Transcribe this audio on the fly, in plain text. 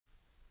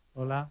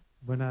Hola,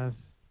 buenas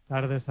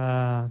tardes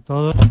a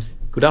todos.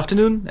 Good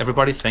afternoon,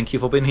 everybody. Thank you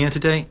for being here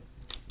today.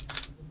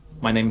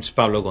 My name is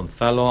Pablo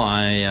Gonzalo.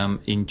 I am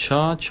in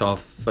charge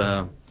of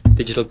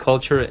digital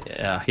culture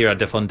here at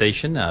the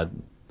foundation.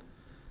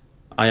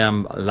 I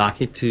am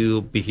lucky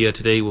to be here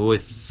today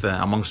with,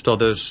 amongst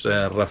others,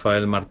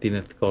 Rafael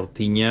Martinez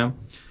Cortiña,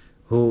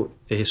 who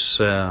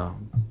is,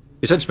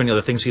 besides many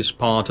other things, he's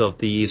part of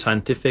the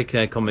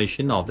scientific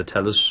commission of the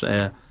Telos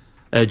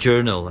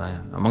journal,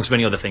 amongst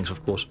many other things,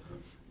 of course.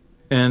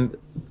 And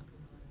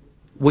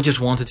we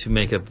just wanted to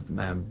make a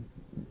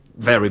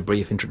very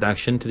brief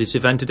introduction to this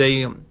event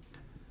today.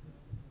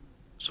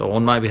 So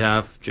on my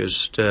behalf,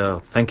 just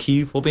thank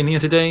you for being here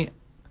today.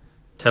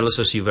 Telos,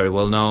 as you very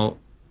well know,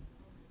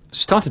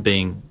 started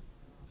being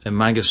a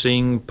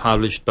magazine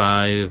published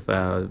by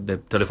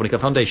the Telefónica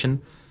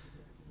Foundation,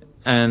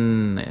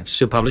 and it's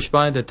still published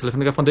by the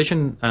Telefónica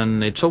Foundation,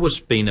 and it's always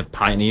been a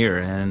pioneer,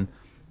 and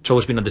it's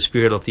always been at the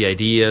spirit of the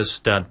ideas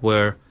that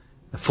were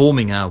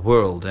forming our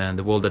world and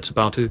the world that's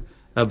about to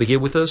be here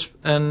with us.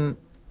 And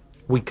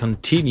we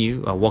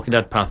continue walking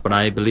that path, but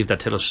I believe that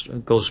Telos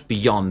goes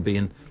beyond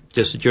being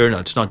just a journal.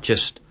 It's not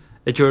just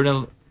a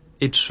journal,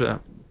 it's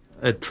a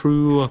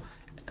true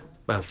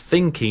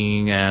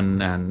thinking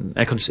and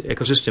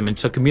ecosystem.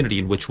 It's a community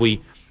in which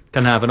we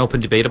can have an open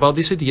debate about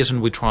these ideas,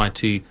 and we try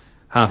to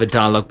have a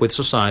dialogue with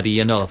society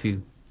and all of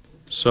you.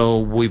 So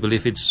we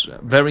believe it's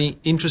very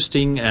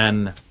interesting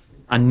and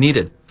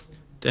needed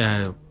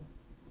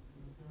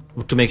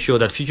to make sure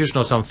that future is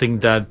not something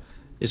that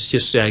is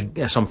just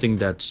something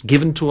that's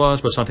given to us,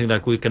 but something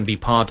that we can be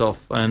part of.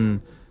 And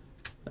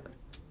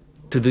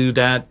to do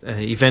that,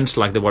 events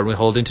like the one we're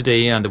holding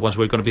today and the ones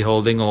we're going to be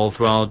holding all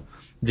throughout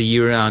the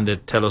year, and the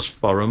Telos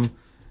Forum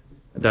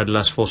that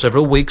lasts for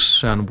several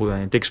weeks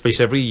and takes place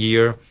every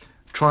year,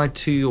 try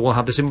to all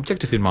have the same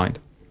objective in mind.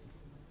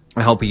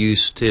 I hope you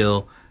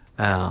still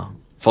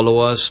follow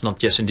us, not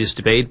just in this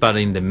debate, but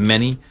in the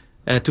many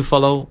to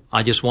follow.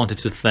 I just wanted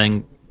to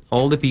thank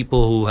all the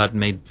people who had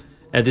made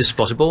this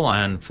possible,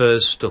 and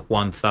first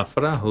Juan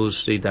Zafra,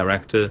 who's the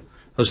director,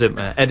 who's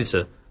the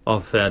editor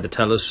of the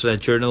Telos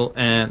journal,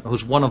 and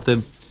who's one of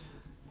the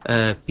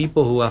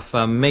people who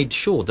have made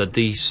sure that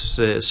this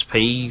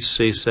space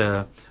is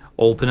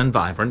open and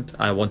vibrant.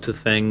 I want to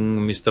thank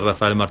Mr.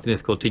 Rafael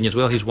Martinez Cortiña as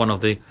well. He's one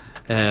of the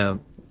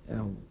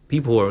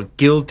people who are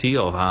guilty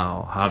of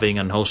having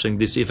and hosting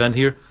this event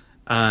here,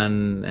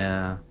 and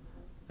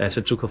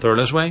Setsuko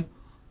Thurlow as well.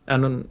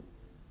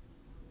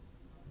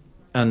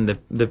 And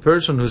the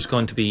person who's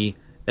going to be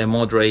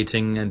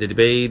moderating the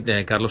debate,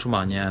 Carlos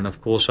Umaña, and of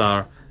course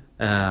our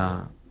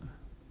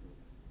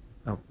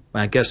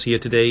guest here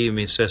today,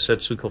 Ms.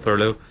 Setsuko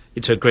Thurlow.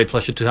 It's a great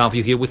pleasure to have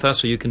you here with us,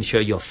 so you can share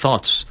your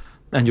thoughts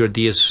and your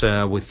ideas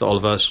with all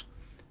of us.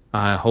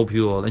 I hope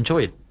you all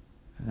enjoy it.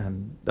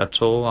 And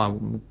that's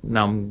all.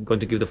 Now I'm going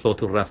to give the floor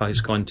to Rafa,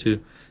 who's going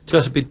to tell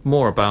us a bit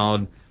more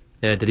about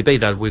the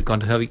debate that we're going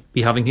to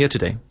be having here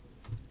today.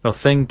 Well,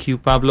 thank you,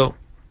 Pablo.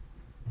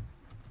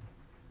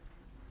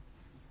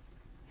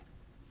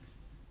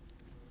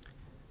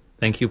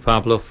 Thank you,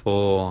 Pablo,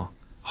 for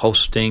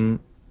hosting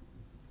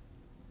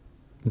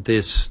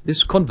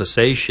this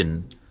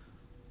conversation.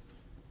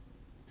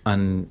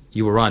 And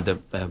you were right,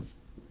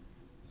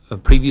 a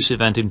previous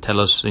event in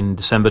Telos in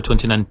December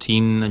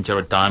 2019, and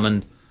Jared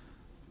Diamond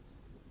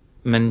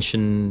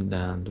mentioned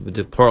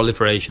the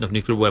proliferation of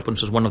nuclear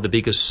weapons as one of the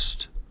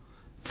biggest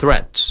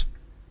threats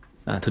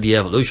to the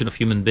evolution of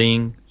human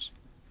beings.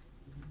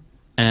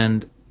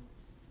 And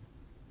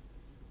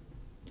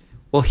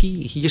well,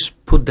 he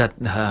just put that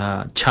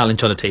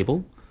challenge on the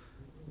table.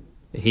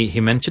 He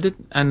mentioned it,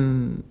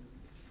 and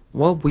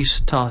well, we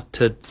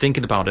started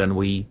thinking about it, and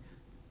we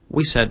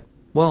said,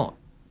 well,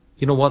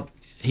 you know what,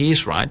 he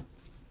is right.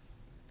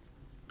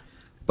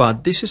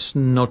 But this is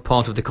not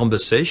part of the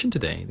conversation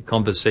today. The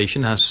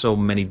conversation has so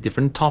many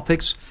different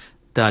topics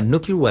that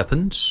nuclear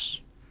weapons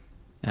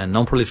and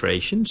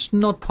non-proliferation is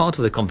not part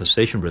of the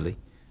conversation, really.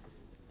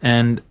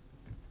 And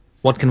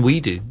what can we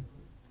do?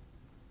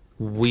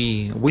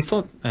 We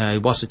thought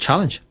it was a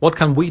challenge. What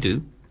can we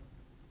do?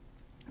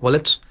 Well,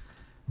 let's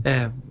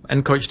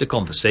encourage the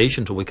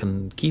conversation so we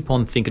can keep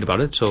on thinking about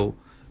it. So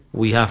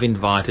we have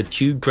invited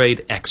two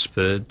great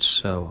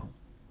experts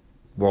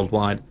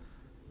worldwide,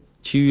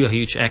 two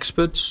huge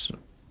experts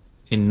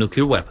in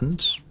nuclear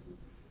weapons.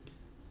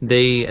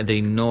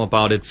 They know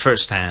about it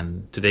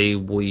firsthand. Today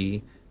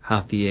we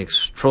have the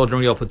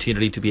extraordinary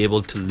opportunity to be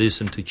able to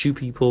listen to two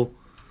people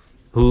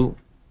who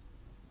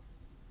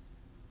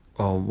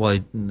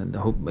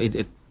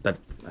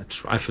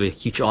that's actually a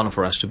huge honor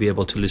for us to be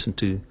able to listen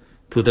to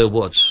their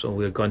words. So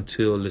we're going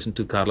to listen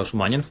to Carlos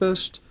Umaña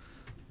first.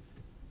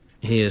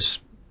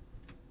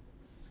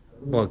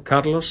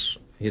 Carlos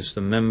is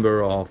the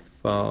member of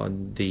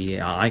the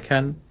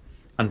ICANN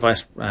and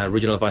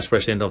regional vice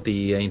president of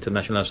the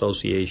International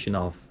Association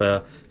of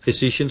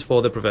Physicians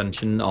for the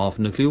Prevention of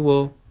Nuclear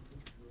War.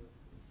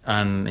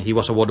 And he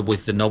was awarded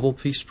with the Nobel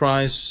Peace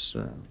Prize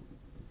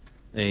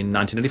in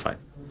 1985.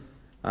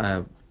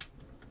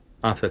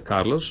 After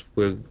Carlos,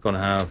 we're going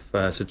to have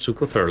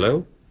Setsuko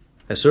Thurlow,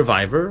 a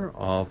survivor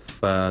of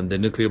the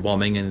nuclear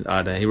bombing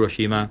at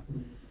Hiroshima,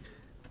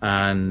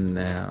 and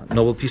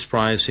Nobel Peace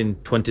Prize in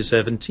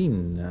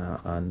 2017,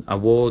 an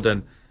award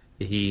that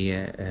he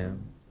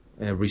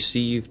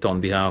received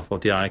on behalf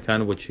of the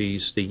ICAN, which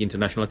is the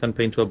International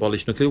Campaign to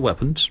Abolish Nuclear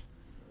Weapons.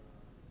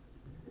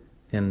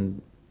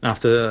 And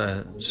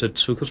after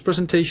Setsuko's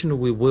presentation,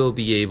 we will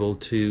be able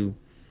to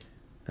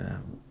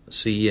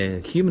see a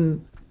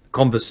human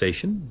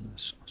conversation,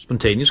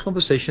 spontaneous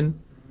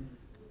conversation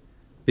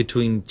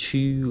between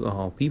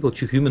two people,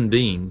 two human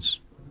beings,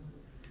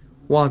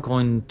 who are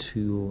going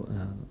to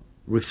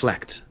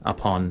reflect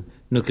upon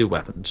nuclear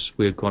weapons.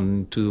 We're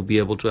going to be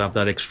able to have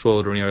that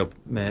extraordinary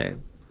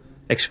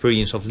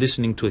experience of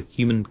listening to a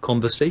human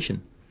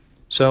conversation.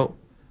 So,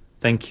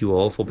 thank you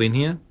all for being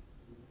here,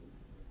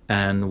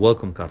 and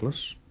welcome,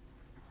 Carlos.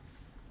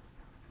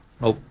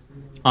 Oh,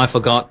 I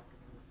forgot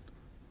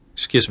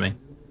to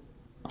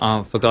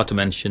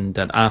mention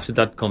that after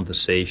that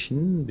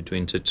conversation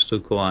between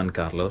Setsuko and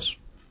Carlos,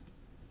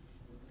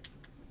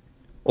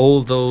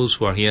 all those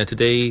who are here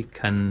today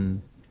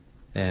can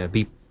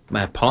be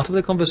part of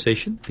the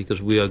conversation,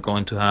 because we are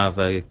going to have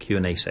a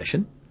Q&A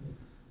session.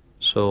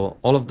 So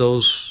all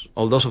those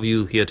of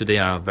you here today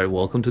are very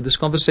welcome to this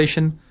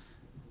conversation.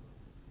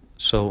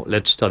 So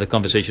let's start the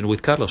conversation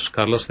with Carlos.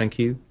 Carlos, thank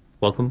you.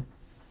 Welcome.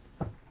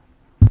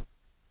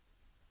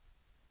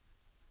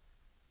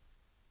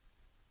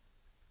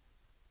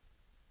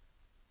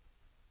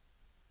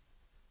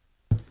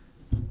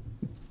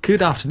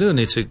 Good afternoon.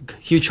 It's a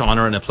huge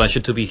honor and a pleasure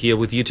to be here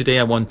with you today.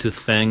 I want to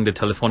thank the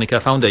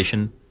Telefónica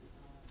Foundation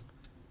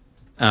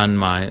and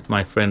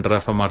my friend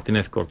Rafa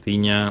Martinez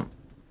Cortiña,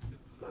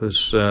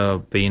 who's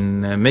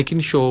been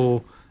making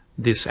sure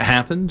this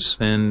happens,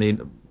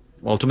 and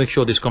to make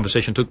sure this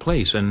conversation took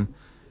place. And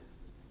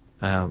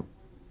he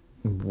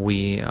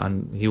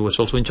was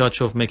also in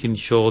charge of making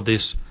sure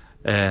this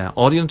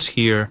audience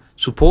here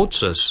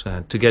supports us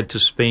to get to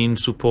Spain,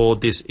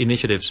 support these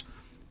initiatives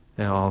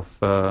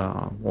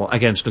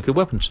against nuclear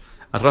weapons.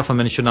 As Rafa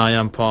mentioned, I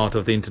am part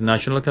of the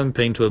international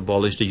campaign to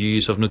abolish the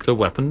use of nuclear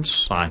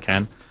weapons,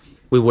 ICAN.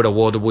 We were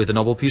awarded with the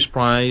Nobel Peace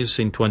Prize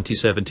in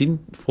 2017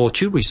 for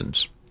two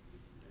reasons.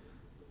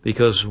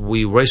 Because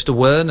we raised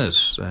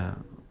awareness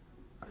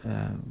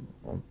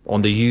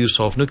on the use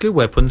of nuclear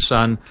weapons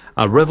and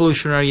our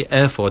revolutionary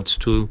efforts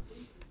to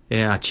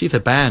achieve a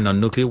ban on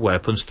nuclear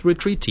weapons through a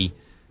treaty.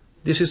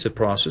 This is a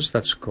process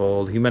that's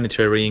called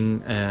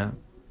humanitarian,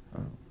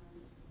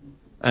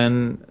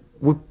 and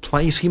we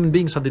place human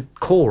beings at the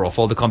core of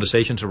all the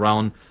conversations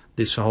around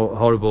these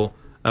horrible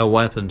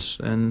weapons.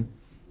 And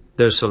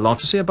there's a lot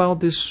to say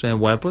about these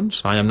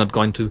weapons. I am not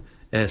going to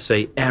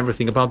say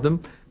everything about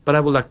them, but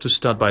I would like to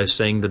start by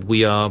saying that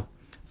we are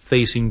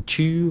facing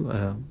two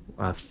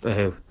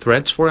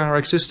threats for our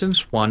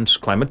existence. One's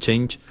climate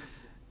change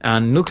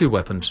and nuclear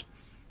weapons.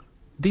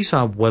 These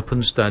are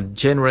weapons that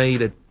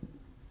generate a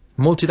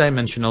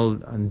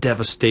multidimensional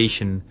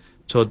devastation.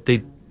 So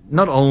they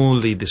not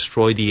only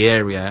destroy the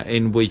area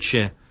in which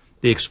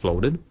they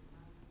exploded,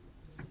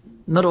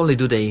 not only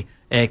do they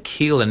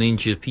kill and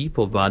injure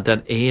people, but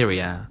that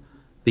area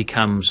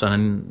becomes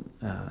an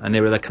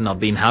area that cannot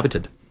be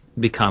inhabited,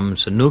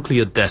 becomes a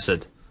nuclear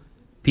desert.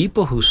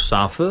 People who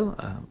suffer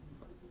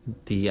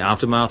the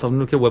aftermath of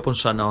nuclear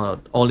weapons are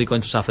not only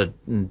going to suffer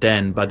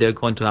then, but they're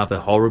going to have a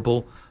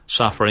horrible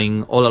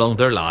suffering all along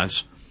their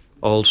lives.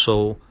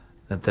 Also,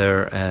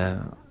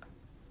 their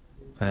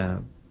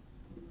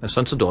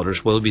sons and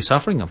daughters will be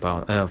suffering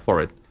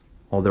for it,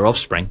 or their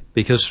offspring,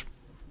 because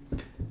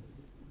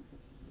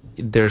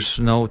there's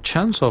no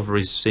chance of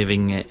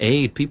receiving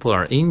aid. People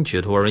are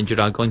injured, who are injured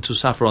are going to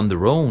suffer on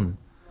their own.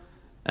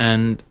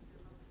 And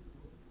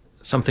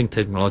something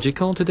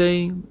technological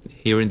today,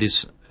 here in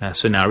this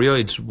scenario,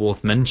 it's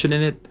worth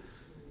mentioning it.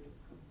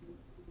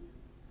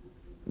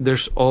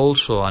 There's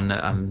also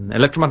an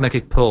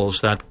electromagnetic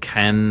pulse that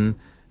can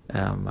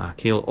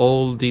kill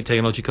all the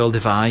technological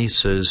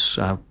devices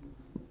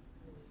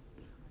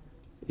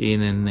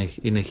in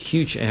a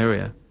huge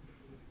area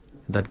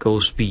that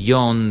goes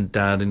beyond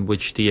that in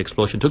which the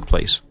explosion took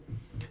place.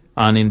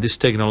 And in this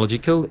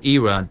technological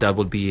era, that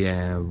would be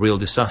a real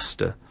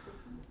disaster.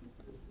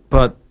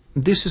 But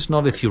this is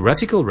not a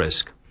theoretical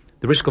risk.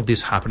 The risk of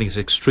this happening is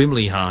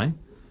extremely high.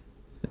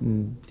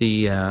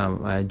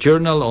 The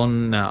Journal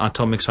on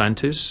Atomic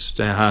Scientists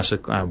has a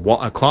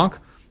clock.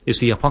 It's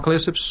the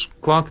Apocalypse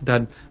clock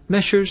that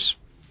measures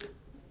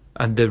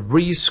the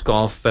risk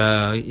of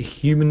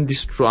human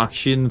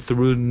destruction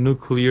through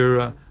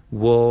nuclear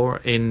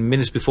war in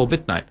minutes before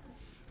midnight.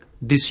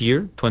 This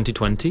year,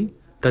 2020,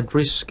 that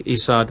risk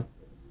is at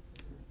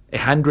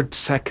 100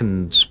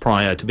 seconds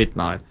prior to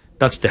midnight.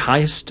 That's the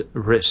highest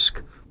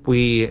risk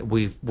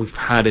we've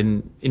had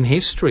in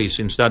history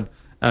since that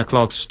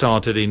clock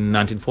started in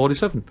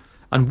 1947.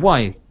 And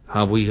why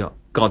have we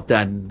got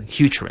that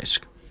huge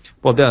risk?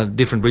 Well, there are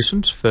different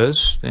reasons.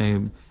 First,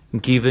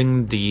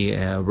 given the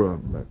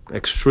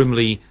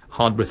extremely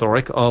hard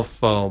rhetoric of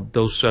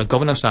those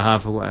governments that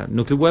have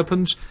nuclear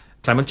weapons,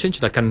 climate change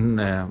that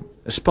can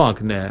spark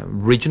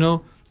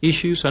regional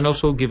issues, and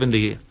also given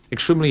the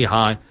extremely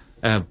high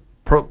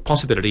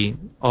possibility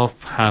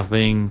of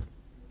having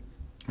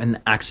an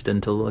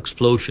accidental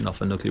explosion of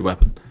a nuclear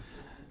weapon.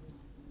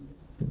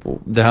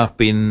 There have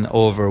been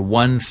over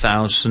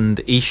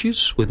 1,000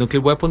 issues with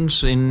nuclear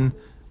weapons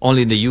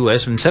only in the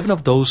US, and 7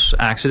 of those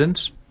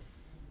accidents,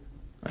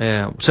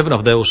 7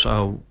 of those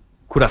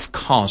could have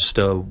caused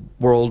a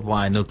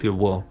worldwide nuclear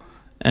war.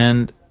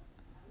 And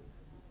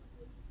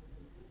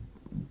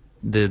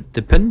the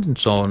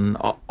dependence on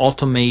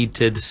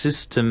automated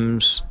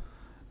systems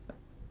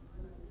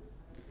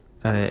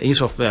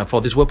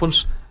for these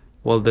weapons,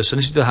 well, there's an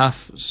institute that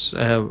have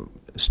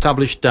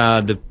established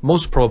that the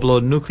most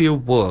probable nuclear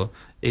war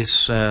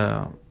is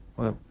going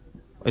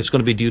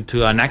to be due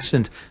to an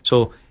accident.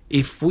 So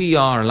if we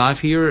are alive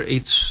here,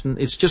 it's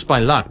just by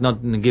luck,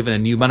 not given a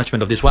new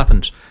management of these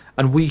weapons.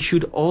 And we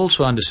should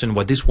also understand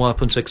why these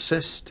weapons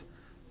exist.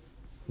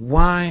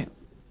 Why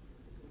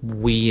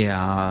we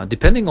are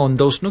depending on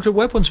those nuclear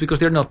weapons, because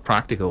they're not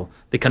practical.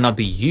 They cannot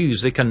be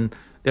used.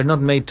 They're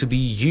not made to be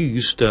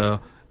used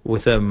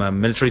with a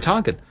military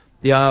target.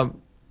 They are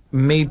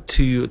made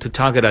to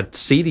target at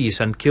cities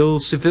and kill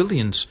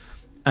civilians.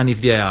 And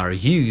if they are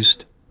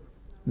used,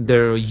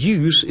 their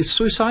use is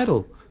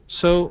suicidal.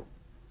 So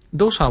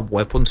those are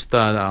weapons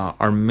that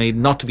are made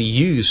not to be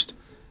used,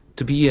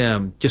 to be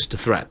just a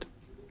threat,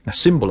 a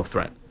symbol of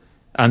threat.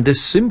 And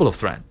this symbol of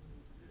threat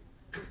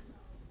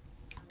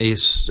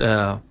is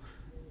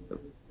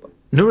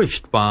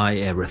nourished by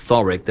a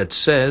rhetoric that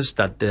says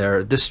that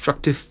their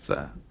destructive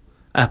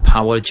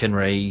power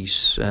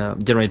generates a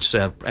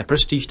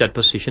prestige, that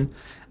position,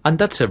 and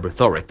that's a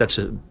rhetoric. That's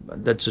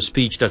a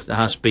speech that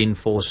has been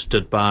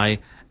fostered by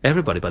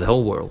everybody, by the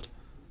whole world.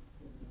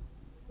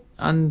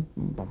 And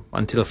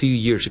until a few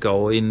years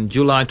ago, in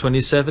July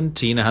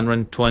 2017,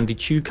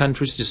 122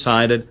 countries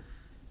decided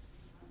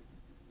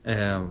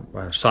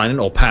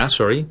pass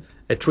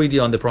a treaty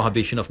on the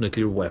prohibition of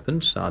nuclear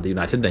weapons, the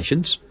United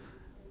Nations.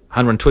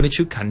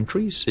 122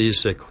 countries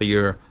is a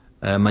clear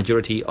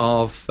majority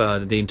of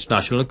the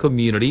international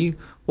community.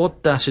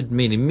 What does it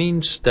mean? It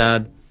means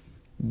that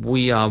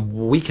we are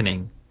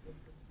weakening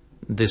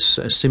this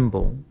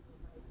symbol.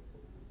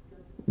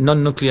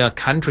 Non-nuclear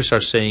countries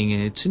are saying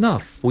it's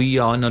enough. We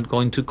are not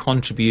going to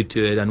contribute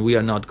to it, and we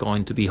are not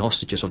going to be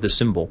hostages of this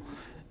symbol.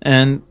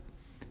 And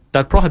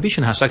that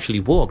prohibition has actually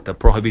worked. That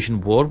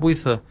prohibition worked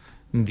with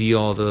the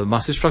other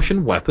mass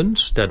destruction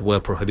weapons that were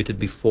prohibited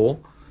before,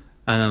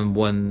 and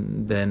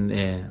when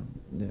then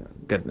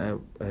get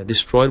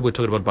destroyed. We're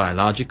talking about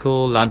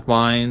biological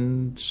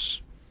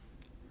landmines,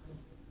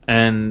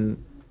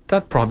 and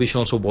that prohibition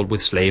also worked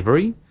with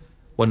slavery.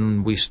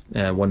 When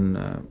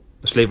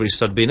slavery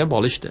started being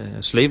abolished,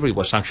 slavery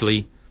was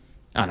actually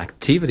an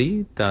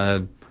activity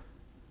that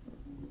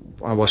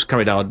was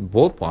carried out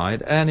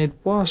worldwide, and it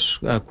was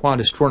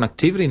quite a strong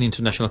activity in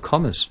international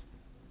commerce,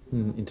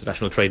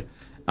 international trade.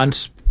 And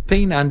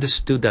Spain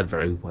understood that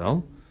very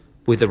well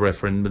with the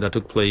referendum that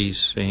took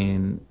place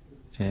in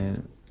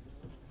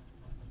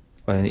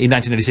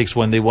 1996,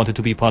 when they wanted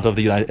to be part of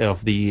NATO.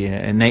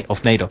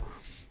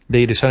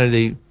 They decided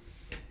they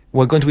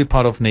were going to be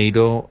part of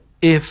NATO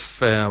if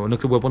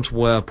nuclear weapons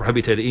were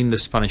prohibited in the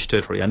Spanish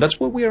territory. And that's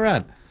where we are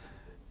at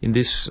in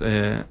this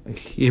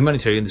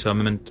humanitarian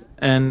disarmament.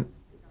 And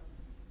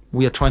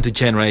we are trying to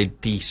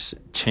generate this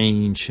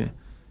change,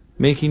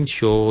 making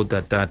sure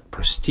that that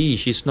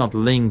prestige is not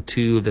linked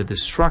to the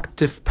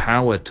destructive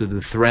power, to the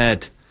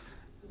threat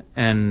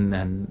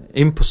and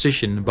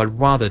imposition, but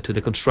rather to the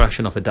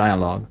construction of a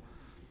dialogue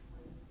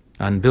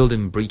and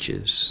building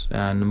bridges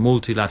and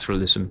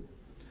multilateralism.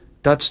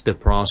 That's the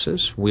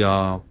process we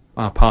are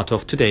part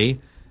of today,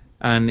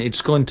 and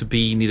it's going to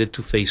be needed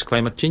to face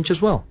climate change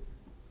as well.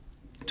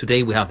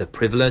 Today we have the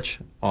privilege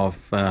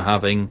of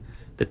having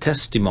the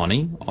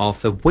testimony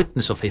of a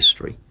witness of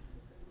history.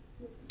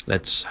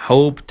 Let's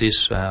hope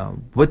this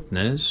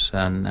witness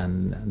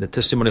and the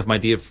testimony of my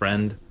dear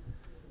friend,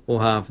 who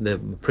have the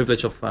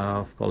privilege of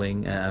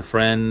calling a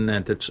friend,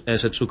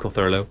 Setsuko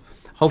Thurlow,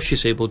 hope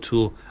she's able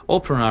to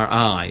open our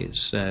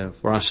eyes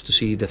for us to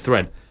see the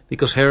threat,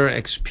 because her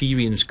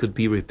experience could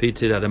be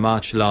repeated at a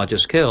much larger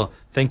scale.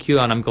 Thank you,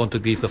 and I'm going to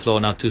give the floor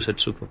now to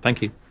Setsuko.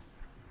 Thank you.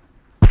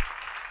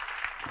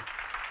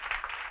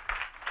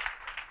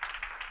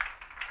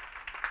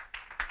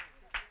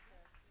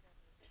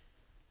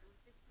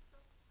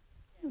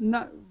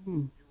 No.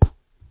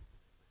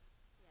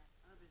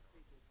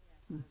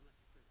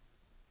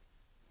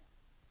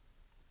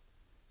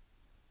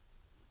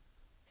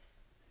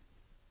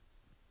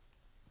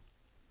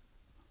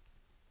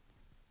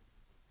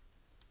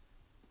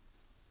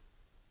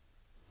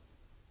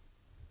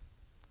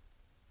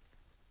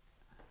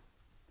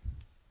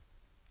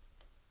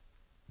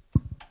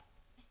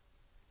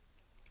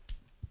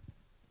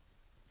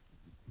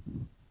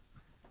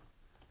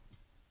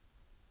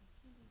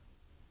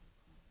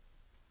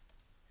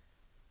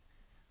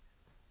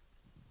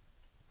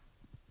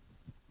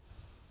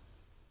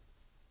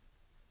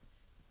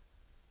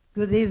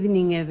 Good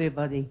evening,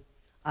 everybody.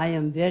 I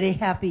am very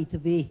happy to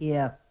be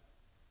here.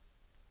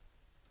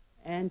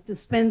 And and to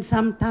spend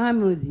some time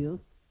with you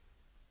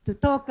to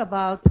talk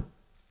about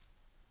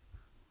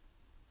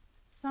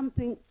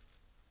something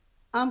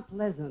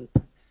unpleasant,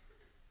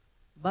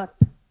 but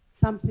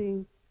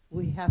something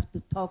we have to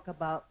talk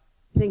about,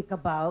 think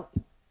about,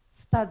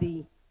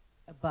 study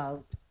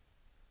about,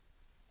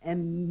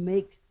 and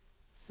make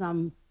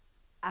some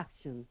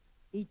action.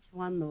 Each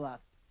one of us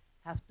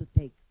have to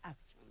take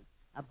action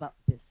about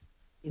this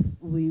if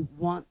we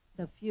want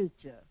the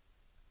future.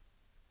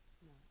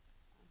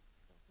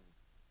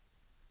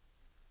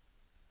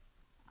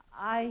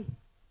 I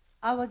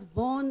was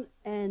born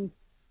and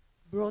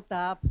brought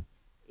up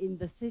in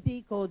the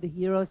city called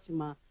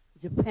Hiroshima,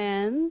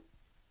 Japan,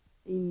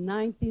 in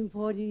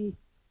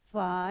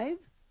 1945,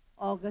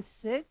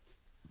 August 6th.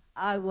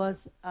 I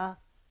was a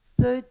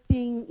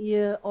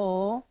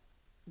 13-year-old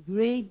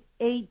grade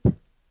 8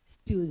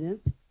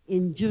 student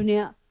in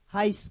junior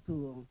high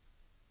school.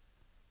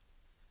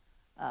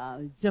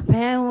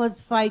 Japan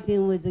was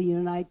fighting with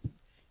the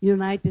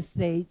United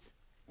States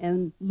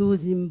and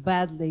losing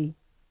badly.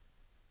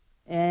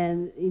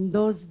 And in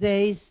those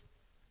days,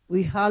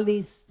 we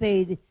hardly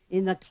stayed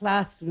in the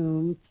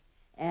classrooms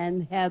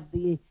and had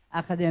the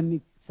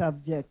academic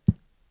subject.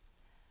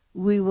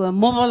 We were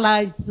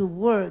mobilized to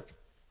work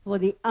for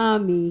the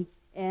army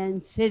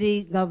and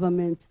city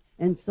government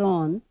and so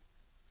on.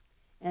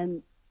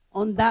 And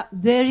on that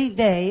very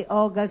day,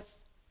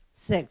 August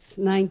 6,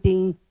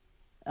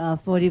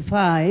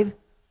 1945,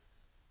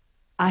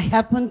 I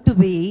happened to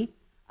be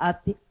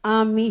at the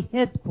army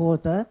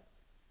headquarters,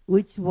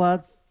 which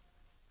was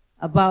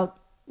about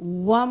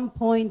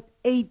 1.8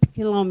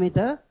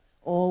 kilometers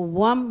or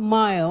 1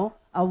 mile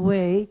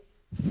away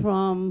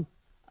from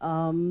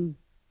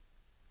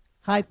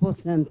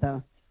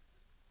hypocenter.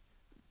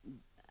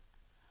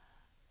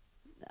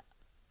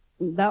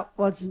 That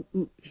was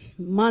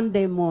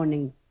Monday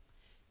morning.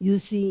 You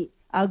see,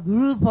 a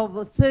group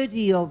of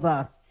 30 of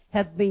us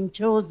had been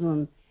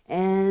chosen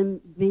and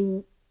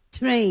been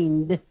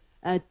trained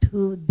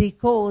to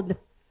decode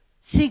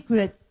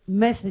secret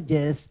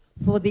messages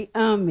for the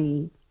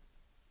army.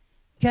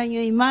 Can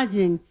you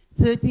imagine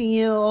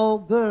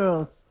 13-year-old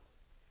girls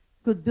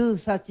could do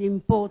such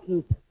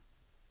important,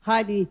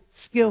 highly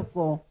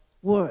skillful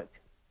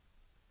work?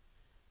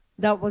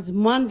 That was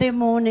Monday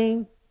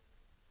morning,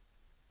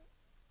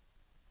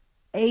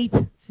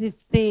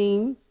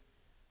 8:15.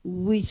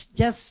 We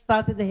just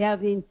started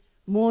having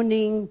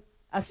morning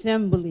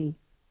assembly.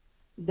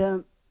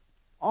 The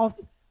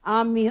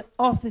army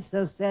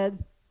officer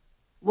said,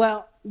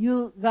 well,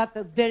 you got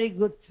a very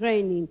good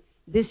training.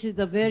 This is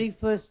the very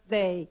first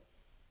day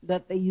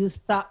that you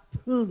start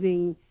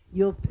proving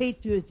your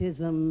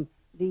patriotism,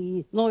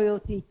 the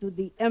loyalty to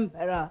the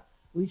emperor.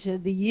 We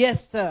said,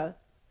 yes, sir.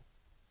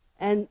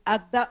 And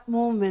at that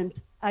moment,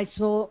 I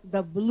saw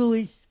the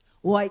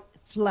bluish-white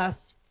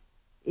flash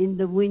in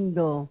the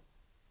window.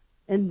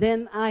 And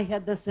then I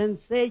had the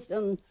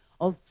sensation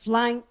of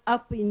flying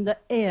up in the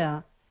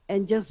air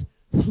and just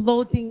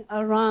floating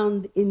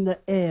around in the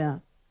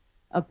air.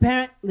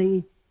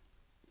 Apparently,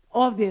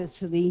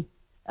 obviously,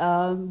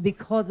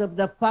 because of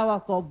the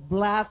powerful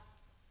blast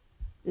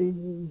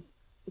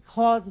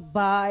caused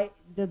by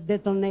the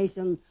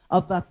detonation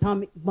of the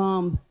atomic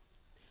bomb,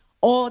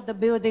 all the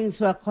buildings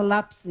were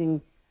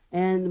collapsing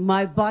and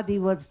my body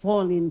was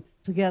falling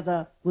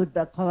together with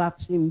the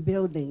collapsing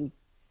building.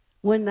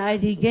 When I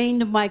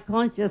regained my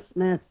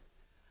consciousness,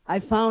 I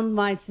found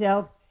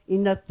myself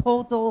in a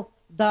total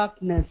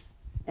darkness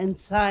and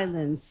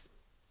silence.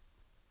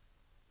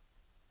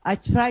 I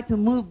tried to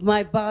move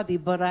my body,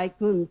 but I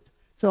couldn't,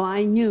 so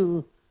I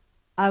knew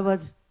I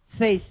was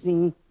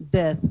facing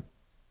death.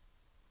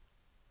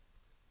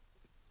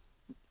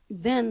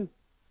 Then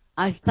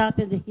I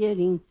started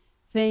hearing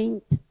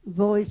faint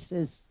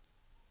voices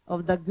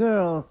of the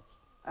girls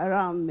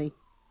around me.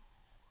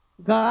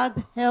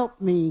 God help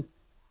me.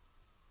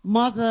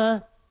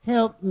 Mother,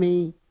 help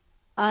me.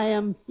 I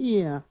am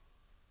here.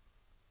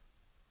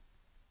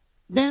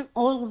 Then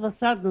all of a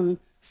sudden,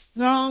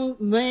 strong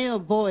male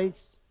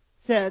voice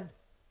said,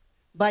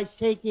 by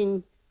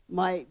shaking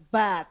my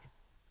back,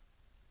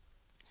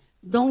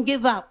 don't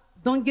give up,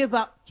 don't give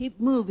up, keep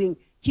moving,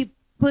 keep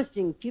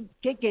pushing, keep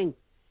kicking.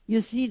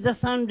 You see the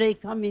sun ray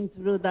coming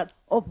through that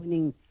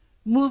opening.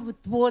 Move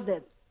toward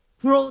it,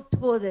 crawl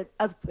toward it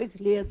as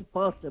quickly as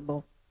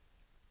possible.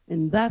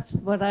 And that's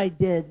what I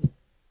did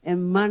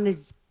and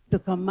managed to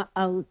come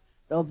out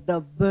of the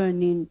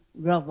burning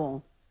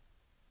rubble.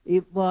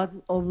 It was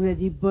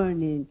already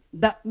burning.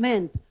 That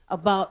meant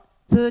about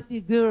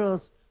 30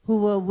 girls who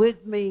were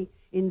with me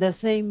in the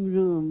same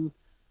room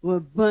were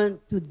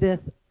burnt to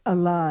death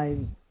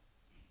alive.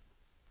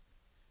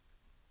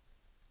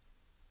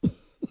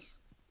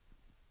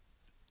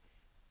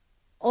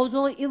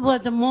 Although it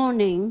was the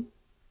morning,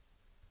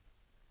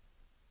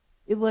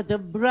 it was a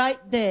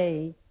bright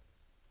day,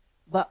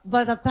 but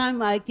by the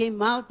time I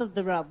came out of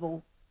the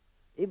rubble,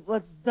 it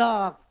was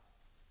dark,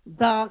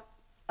 dark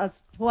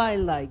as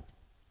twilight.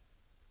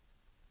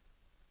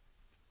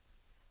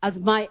 As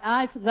my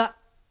eyes got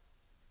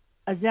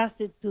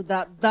adjusted to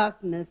that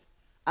darkness,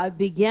 I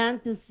began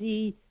to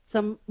see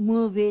some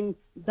moving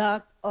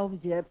dark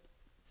object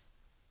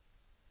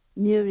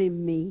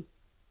nearing me,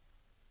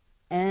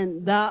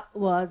 and that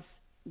was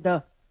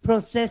the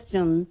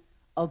procession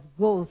of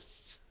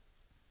ghosts.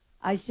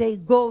 I say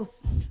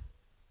ghosts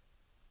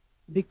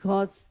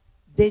because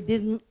they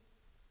didn't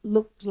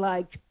look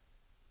like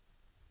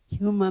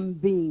human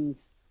beings.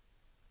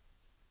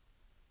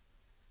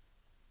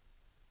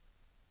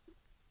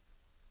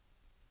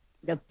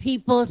 The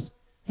people's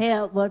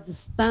hair was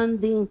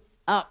standing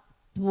up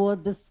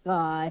toward the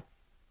sky,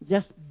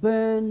 just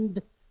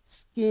burned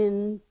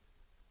skin.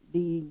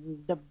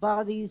 The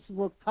bodies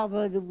were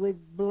covered with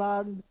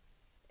blood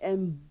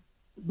and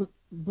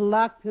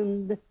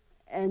blackened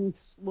and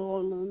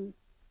swollen.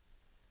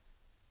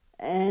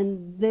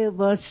 And they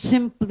were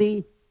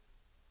simply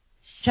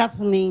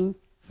shuffling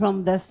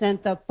from the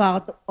center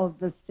part of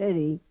the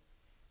city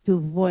to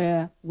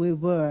where we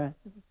were.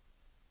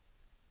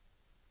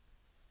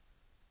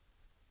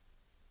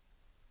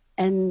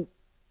 And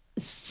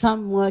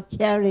some were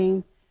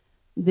carrying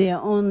their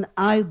own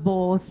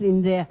eyeballs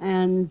in their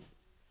hands.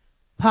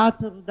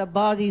 Part of the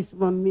bodies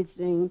were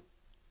missing.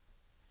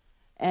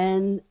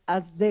 And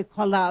as they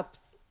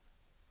collapsed,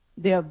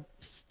 their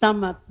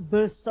stomach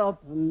burst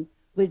open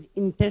with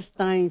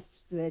intestines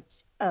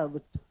stretched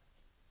out.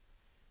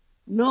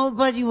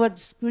 Nobody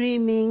was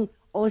screaming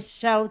or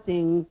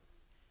shouting.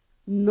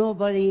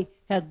 Nobody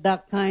had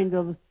that kind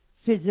of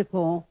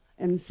physical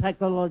and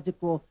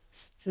psychological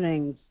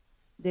strength.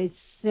 They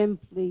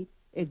simply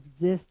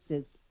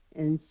existed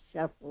and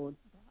shuffled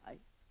by.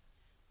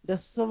 The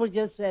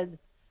soldier said,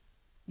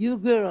 "You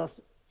girls,"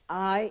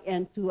 I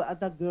and two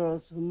other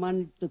girls who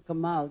managed to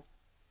come out,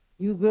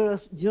 "you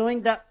girls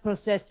join that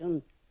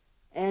procession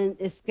and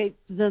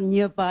escape to the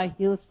nearby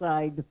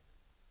hillside."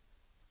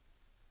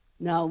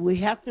 Now we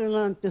have to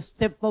learn to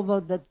step over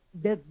the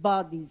dead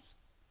bodies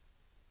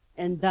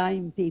and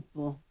dying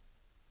people.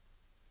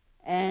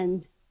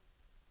 And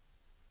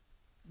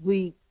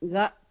we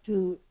got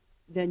to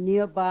the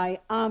nearby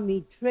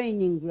army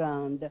training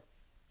ground,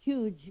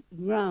 huge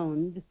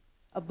ground,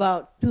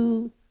 about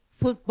 2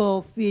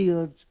 football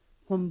fields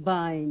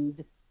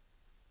combined.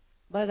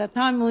 By the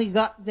time we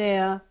got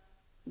there,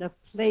 the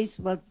place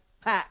was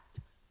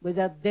packed with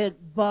the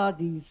dead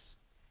bodies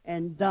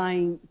and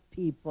dying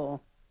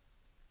people.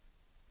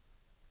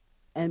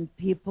 And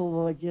people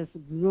were just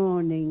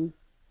groaning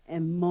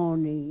and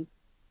moaning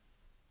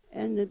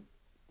and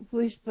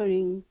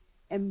whispering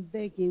and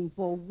begging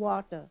for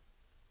water,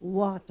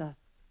 water.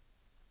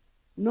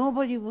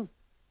 Nobody was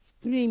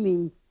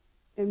screaming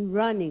and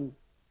running.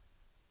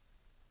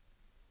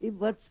 It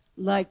was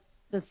like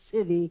the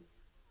city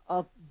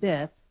of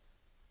death.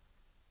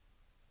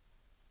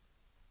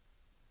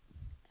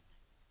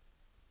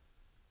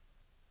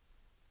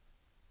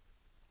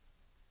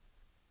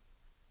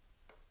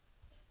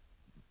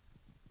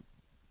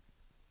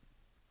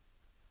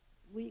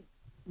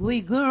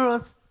 We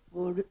girls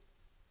were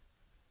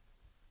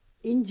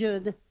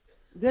injured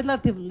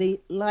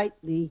relatively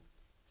lightly,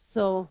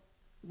 so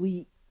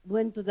we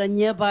went to the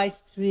nearby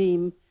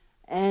stream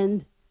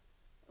and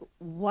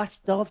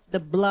washed off the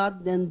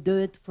blood and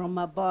dirt from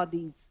our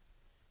bodies.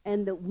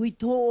 And we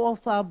tore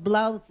off our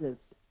blouses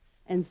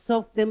and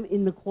soaked them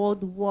in the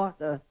cold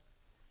water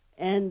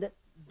and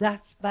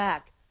dashed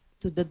back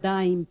to the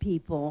dying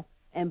people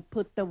and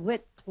put the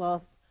wet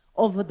cloth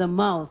over the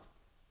mouth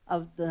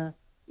of the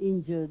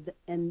injured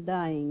and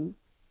dying.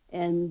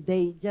 And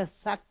they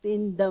just sucked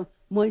in the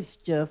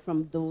moisture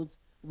from those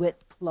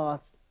wet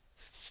cloths.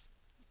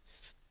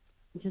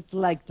 Just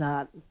like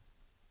that.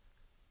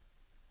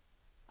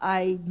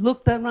 I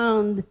looked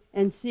around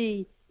and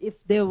see if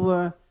there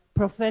were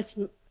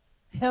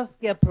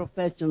healthcare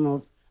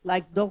professionals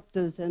like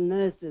doctors and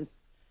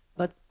nurses,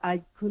 but I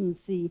couldn't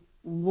see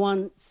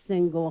one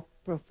single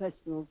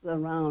professional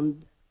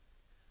around.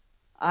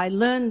 I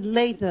learned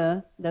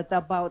later that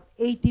about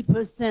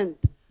 80%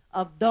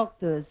 of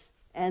doctors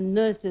and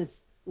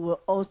nurses were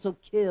also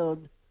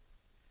killed,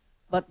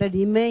 but the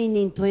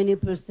remaining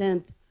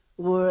 20%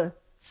 were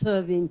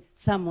serving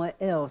somewhere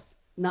else,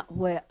 not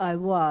where I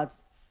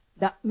was.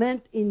 That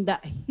meant in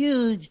that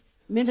huge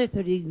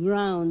military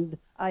ground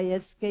I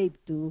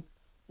escaped to,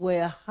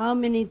 where how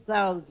many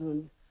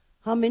thousands,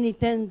 how many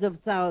tens of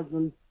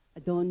thousands,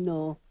 I don't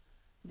know,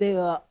 they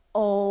are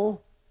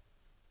all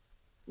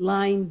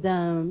lying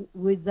down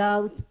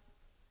without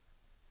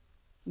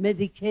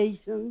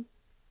medication,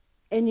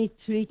 any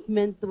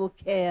treatment or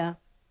care,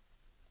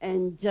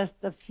 and just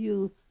a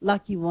few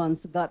lucky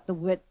ones got the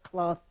wet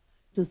cloth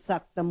to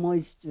suck the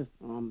moisture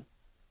from.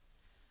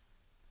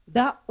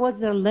 That was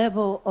the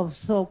level of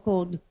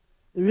so-called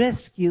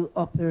rescue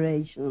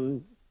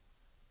operation.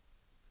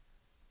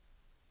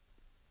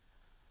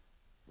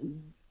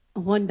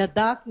 When the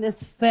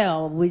darkness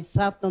fell, we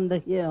sat on the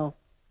hill,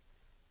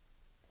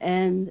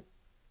 and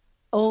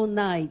all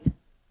night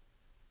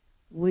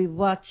we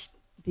watched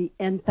the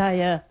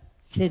entire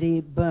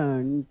city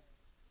burn,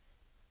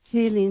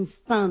 feeling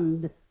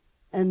stunned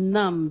and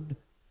numbed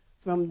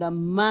from the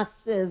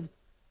massive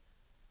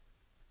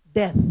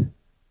death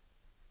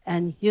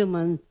and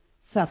human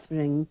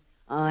suffering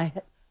I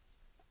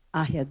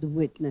had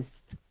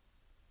witnessed.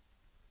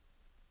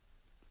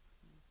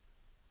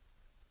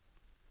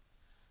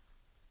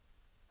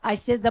 I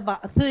said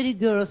about 30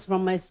 girls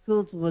from my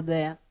schools were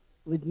there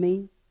with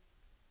me,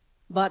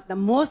 but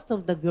most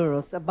of the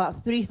girls,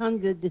 about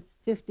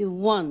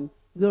 351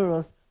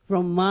 girls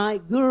from my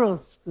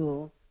girls'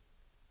 school,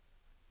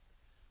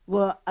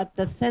 were at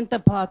the center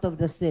part of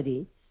the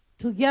city,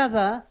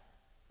 together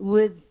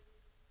with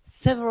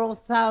several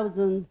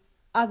thousand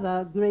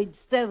other grade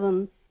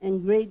 7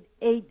 and grade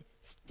 8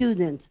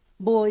 students,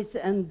 boys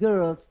and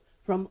girls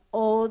from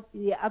all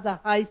the other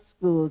high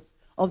schools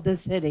of the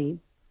city.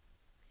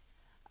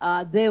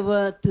 They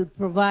were to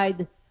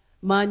provide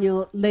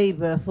manual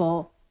labor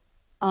for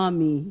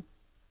army.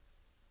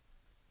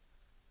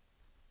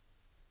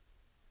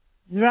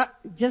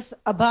 Just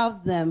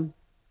above them,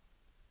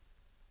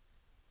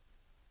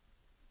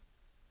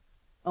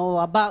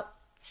 or about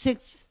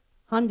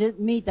 600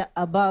 meters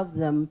above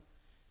them,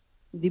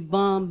 the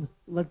bomb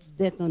was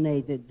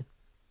detonated.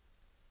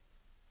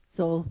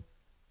 So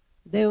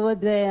they were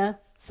there,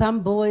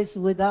 some boys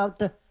without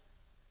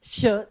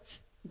shirts,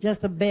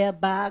 just a bare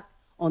back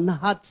on a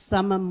hot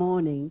summer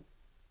morning.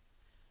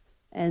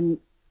 And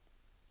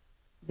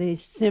they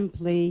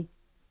simply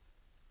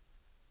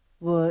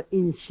were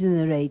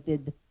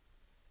incinerated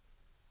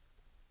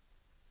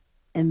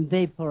and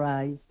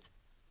vaporized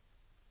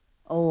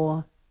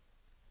or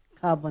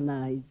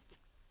carbonized.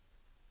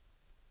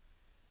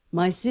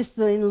 My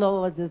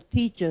sister-in-law was a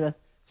teacher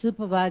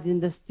supervising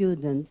the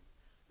students.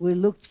 We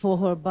looked for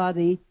her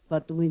body,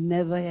 but we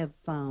never have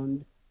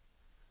found.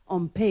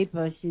 On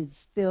paper, she's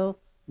still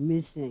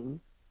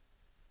missing.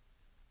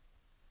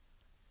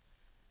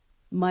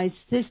 My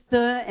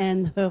sister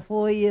and her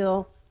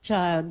 4-year-old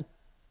child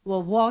were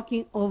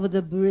walking over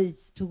the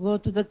bridge to go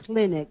to the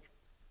clinic,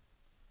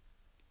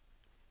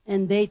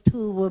 and they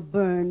too were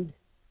burned.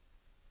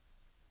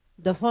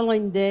 The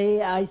following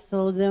day, I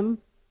saw them.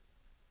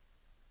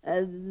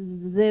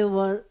 They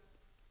were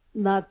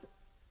not,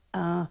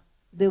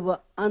 they were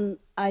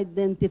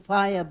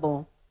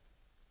unidentifiable.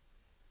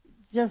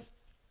 Just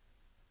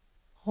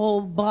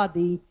whole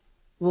body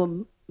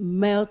were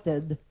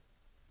melted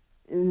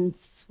and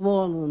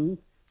swollen,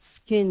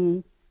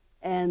 skin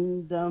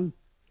and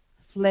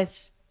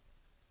flesh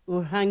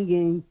were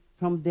hanging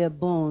from their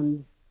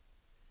bones.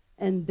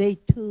 And they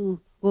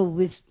too were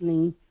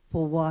whistling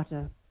for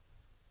water.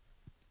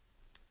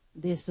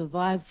 They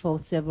survived for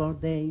several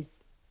days.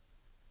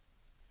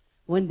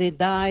 When they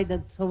died,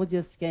 the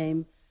soldiers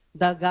came,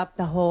 dug up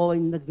the hole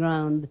in the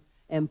ground,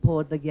 and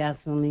poured the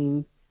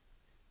gasoline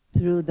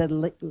through the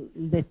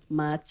lit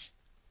match.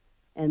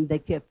 And they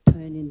kept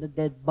turning the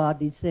dead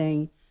body,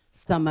 saying,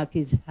 stomach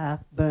is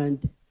half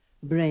burned,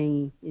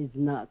 brain is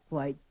not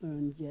quite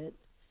burned yet.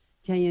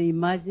 Can you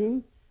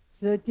imagine?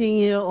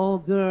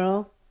 13-year-old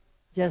girl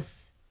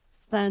just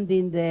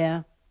standing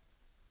there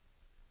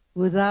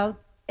without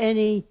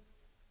any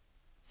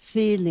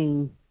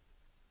feeling.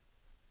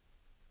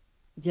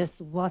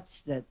 Just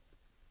watched it.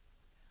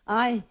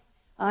 I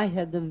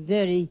had a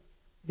very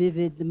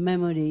vivid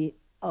memory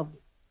of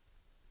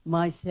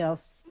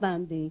myself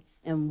standing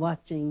and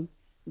watching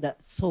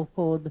that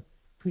so-called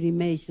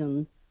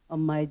cremation of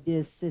my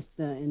dear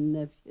sister and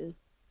nephew.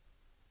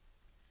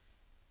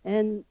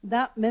 And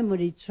that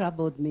memory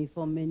troubled me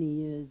for many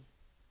years.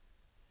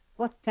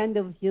 What kind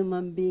of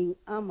human being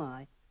am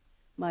I?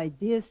 My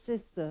dear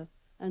sister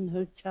and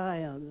her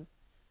child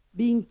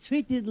being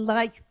treated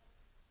like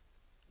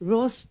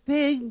roast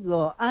pig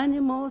or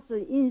animals or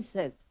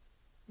insects.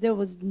 There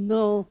was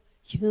no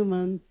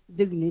human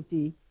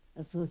dignity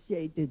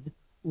associated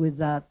with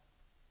that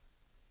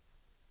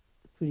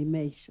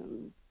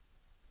cremation.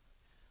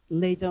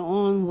 Later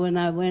on, when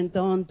I went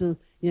on to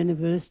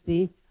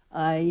university,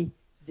 I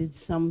did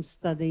some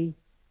study,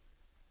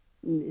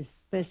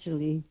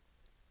 especially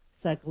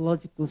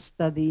psychological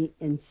study,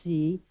 and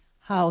see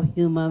how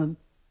human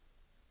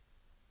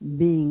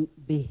beings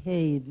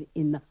behave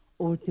in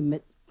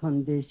ultimate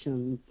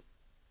conditions.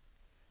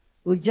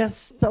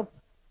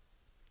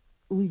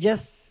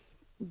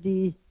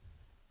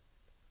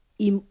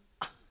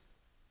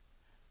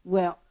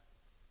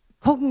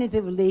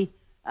 Cognitively,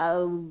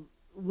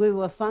 we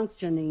were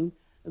functioning,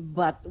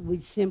 but we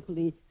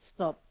simply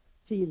stopped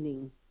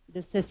feeling.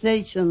 The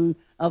cessation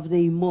of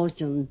the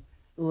emotion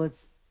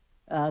was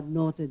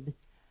noted.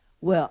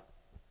 Well,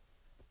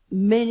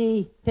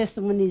 many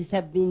testimonies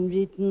have been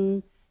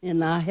written,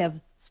 and I have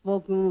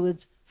spoken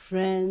with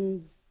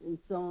friends and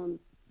so on,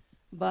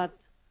 but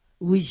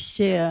we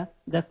share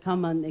the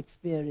common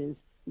experience.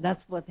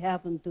 That's what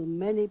happened to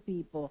many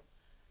people.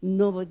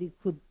 Nobody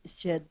could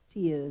shed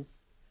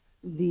tears.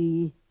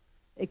 The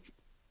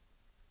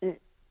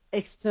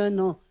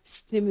external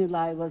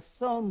stimuli was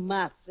so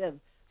massive,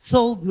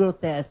 so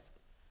grotesque.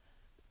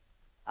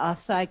 Our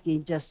psyche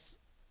just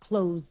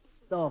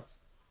closed off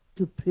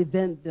to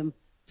prevent them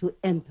to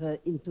enter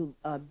into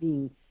our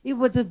being. It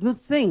was a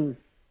good thing.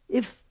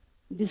 If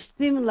the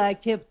stimuli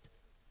kept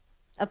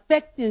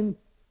affecting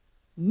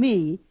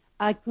me,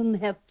 I couldn't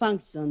have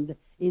functioned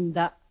in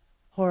that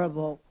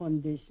horrible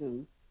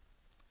condition.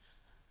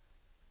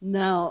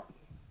 Now,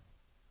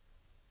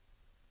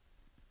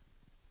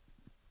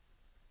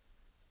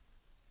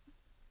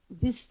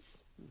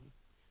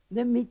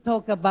 let me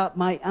talk about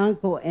my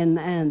uncle and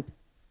aunt.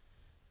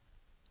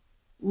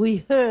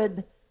 We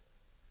heard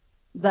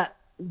that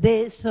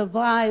they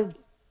survived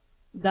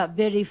that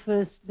very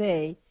first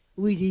day.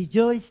 We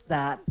rejoiced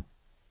that.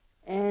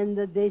 And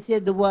they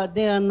said, well,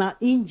 they are not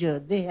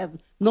injured. They have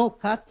no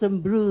cuts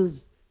and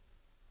bruises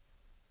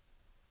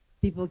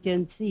people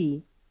can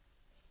see.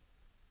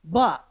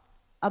 But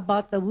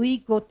about a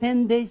week or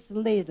 10 days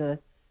later,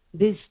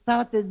 they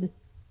started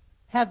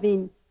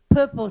having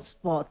purple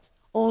spots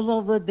all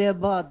over their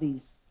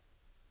bodies.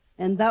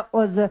 And that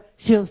was a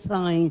sure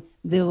sign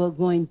they were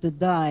going to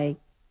die.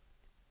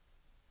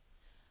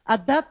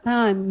 At that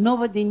time,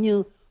 nobody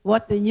knew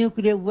what the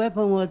nuclear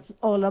weapon was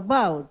all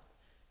about.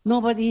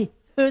 Nobody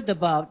heard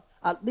about,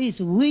 at least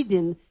we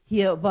didn't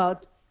hear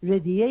about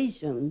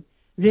radiation,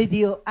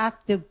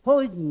 radioactive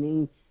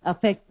poisoning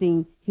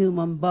affecting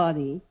human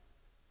body.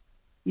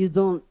 You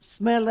don't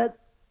smell it,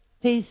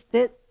 taste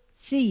it,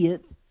 see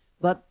it,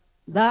 but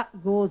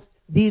that goes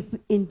deep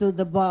into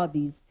the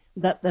bodies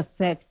that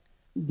affects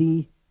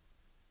the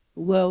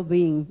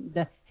well-being,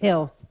 the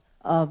health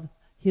of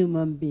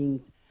human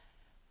beings.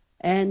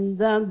 And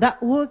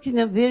that works in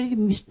a very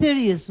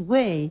mysterious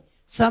way.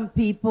 Some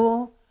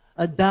people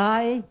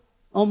die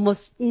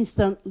almost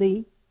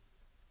instantly,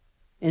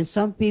 and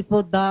some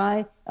people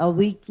die a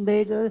week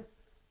later,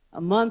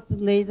 a month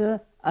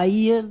later, a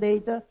year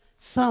later,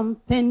 some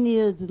 10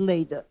 years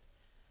later.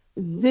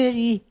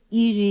 Very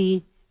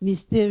eerie,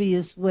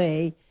 mysterious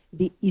way,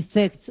 the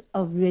effects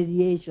of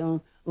radiation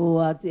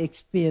were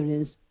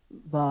experienced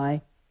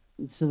by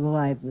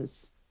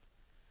survivors.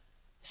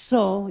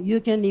 So you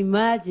can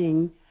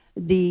imagine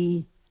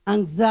the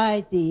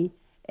anxiety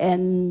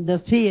and the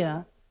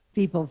fear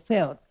people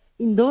felt.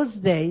 In those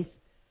days,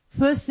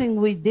 first thing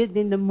we did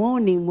in the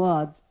morning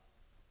was,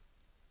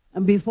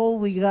 and before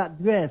we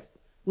got dressed,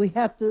 we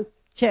had to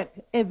check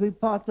every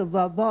part of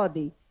our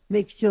body,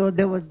 make sure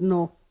there was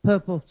no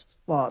purple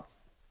spots.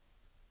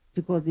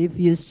 Because if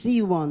you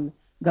see one,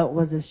 that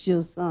was a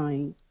sure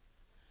sign.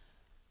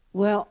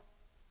 Well,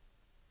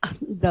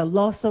 the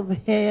loss of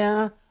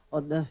hair,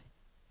 or the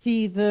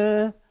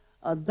fever,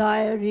 or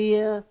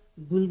diarrhea,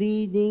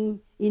 bleeding,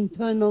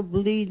 internal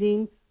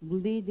bleeding,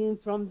 bleeding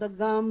from the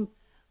gum,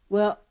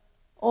 well,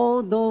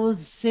 all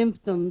those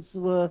symptoms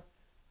were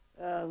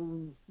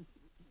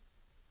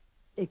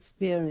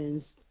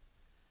experienced.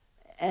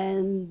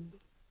 And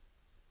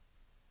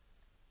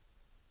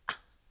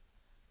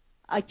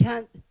I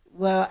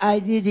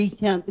really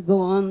can't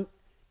go on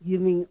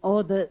giving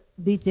all the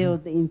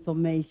detailed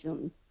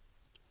information.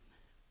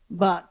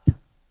 But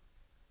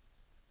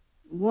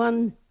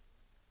one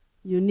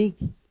unique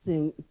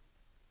thing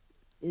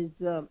is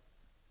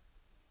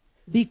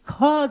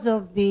because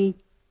of the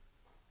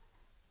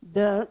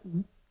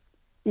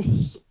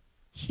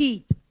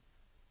heat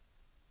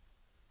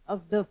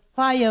of the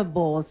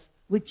fireballs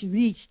which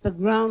reached the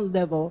ground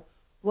level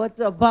was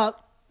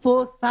about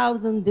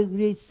 4,000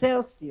 degrees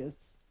Celsius.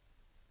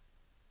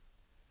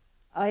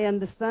 I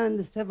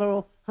understand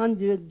several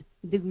hundred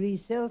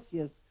degrees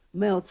Celsius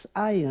melts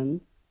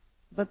iron,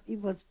 but it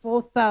was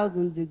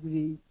 4,000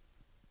 degrees.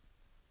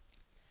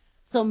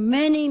 So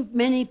many,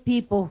 many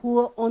people who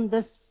were on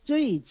the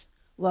streets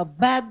were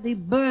badly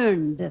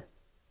burned.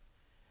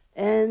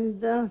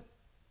 And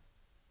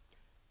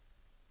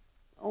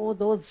all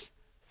those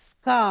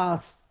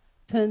scars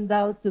turned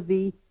out to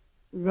be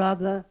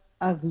rather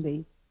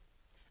ugly.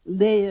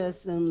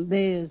 Layers and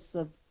layers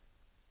of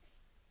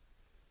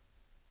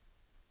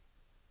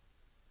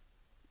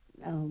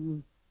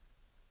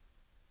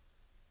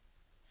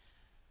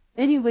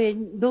anyway,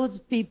 those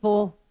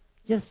people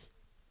just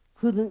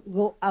couldn't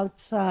go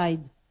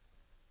outside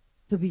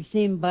to be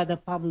seen by the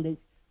public.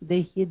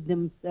 They hid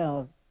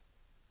themselves.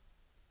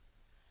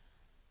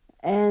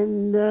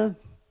 And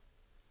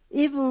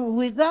even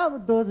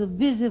without those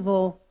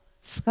visible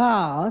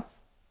scars,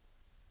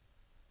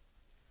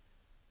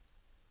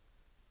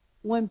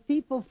 when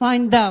people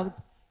find out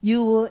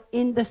you were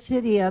in the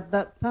city at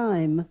that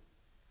time,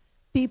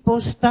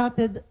 people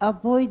started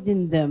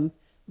avoiding them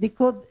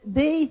because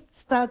they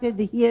started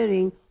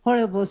hearing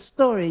horrible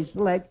stories,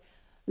 like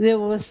there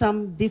were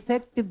some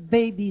defective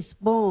babies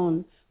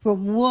born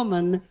from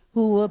women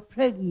who were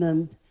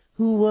pregnant,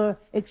 who were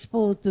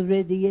exposed to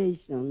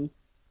radiation.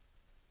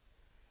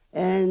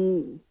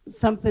 And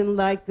something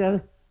like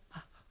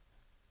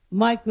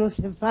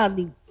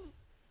microcephalic,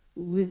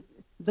 with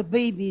the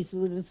babies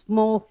with a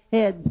small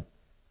head.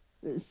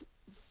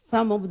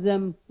 Some of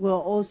them were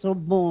also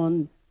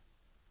born.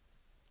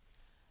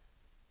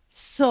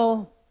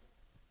 So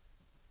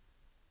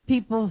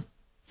people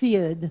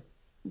feared,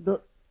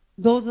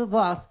 those of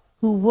us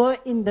who were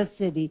in the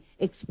city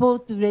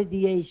exposed to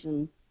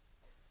radiation,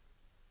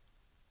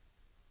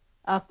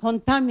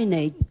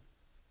 contaminate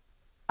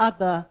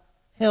other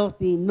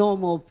healthy,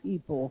 normal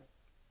people.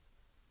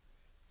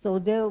 So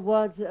there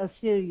was a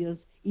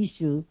serious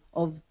issue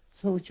of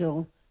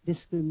social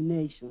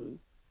discrimination,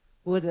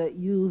 whether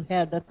you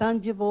had a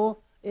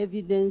tangible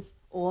evidence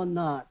or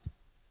not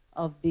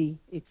of the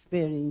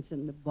experience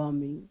and the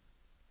bombing.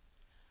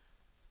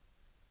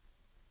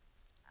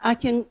 I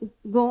can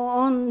go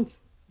on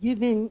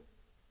giving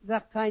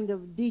that kind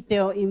of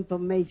detailed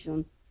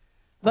information,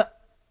 but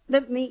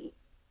let me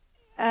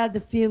add a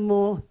few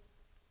more.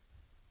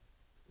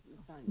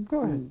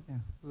 Go ahead. Yeah,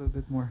 a little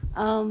bit more.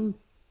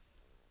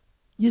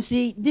 You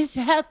see,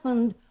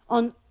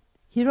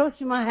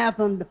 Hiroshima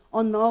happened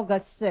on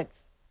August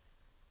 6th.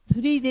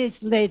 3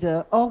 days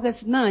later,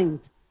 August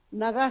 9th,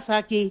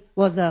 Nagasaki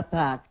was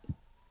attacked.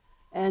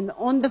 And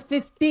on the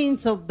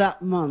 15th of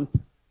that month,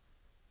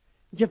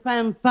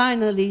 Japan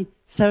finally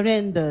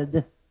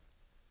surrendered.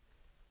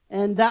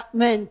 And that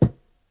meant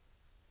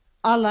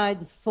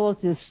Allied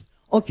forces,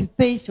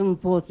 occupation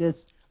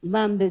forces,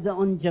 landed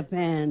on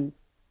Japan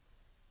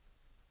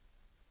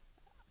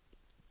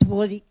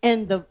toward the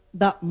end of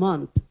that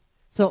month.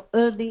 So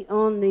early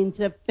on in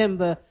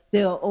September,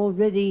 they were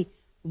already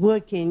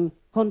working,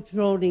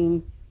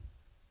 controlling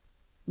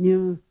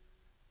new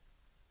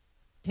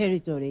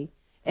territory.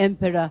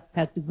 Emperor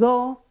had to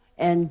go,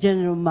 and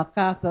General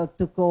MacArthur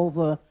took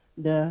over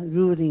the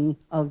ruling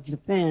of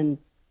Japan.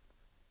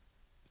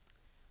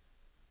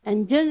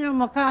 And General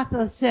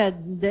MacArthur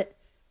said that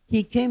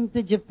he came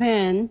to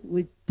Japan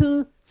with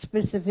two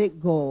specific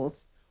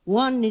goals.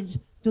 One is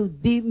to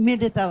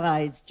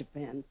demilitarize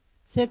Japan.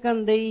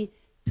 Secondly,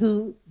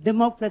 to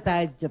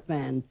democratize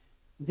Japan.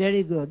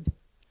 Very good.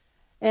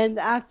 And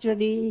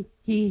actually,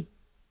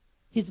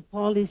 his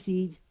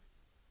policies,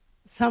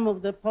 some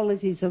of the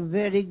policies are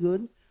very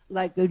good,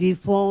 like a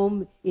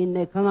reform in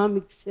the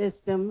economic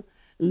system,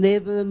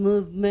 labor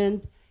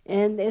movement,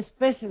 and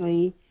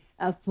especially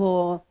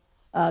for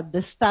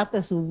the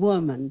status of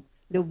women.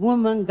 The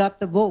woman got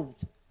the vote.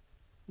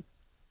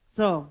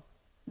 So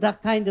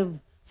that kind of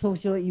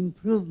social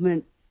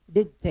improvement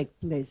did take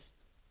place.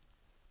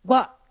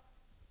 But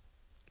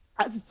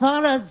as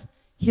far as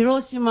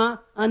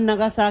Hiroshima and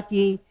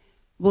Nagasaki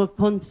were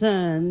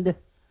concerned,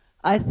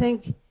 I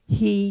think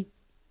he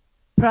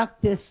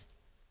practiced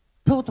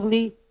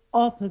totally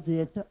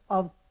opposite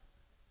of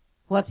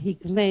what he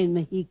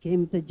claimed he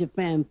came to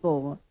Japan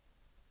for.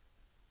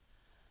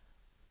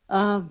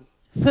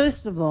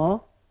 First of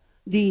all,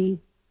 the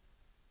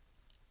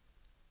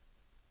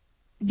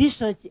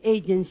research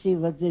agency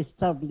was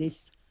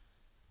established.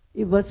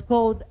 It was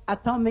called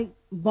Atomic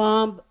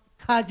Bomb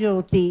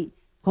Casualty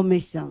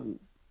Commission.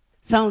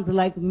 Sounds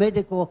like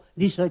medical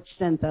research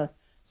center.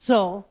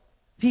 So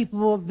people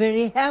were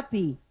very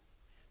happy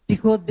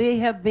because they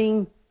have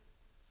been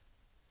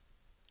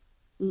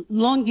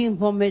longing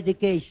for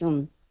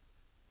medication.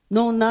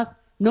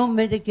 No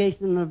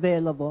medication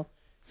available.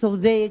 So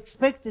they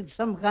expected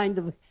some kind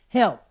of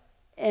help,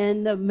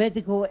 and a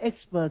medical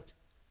expert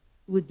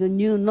with the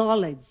new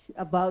knowledge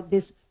about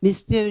this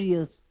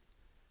mysterious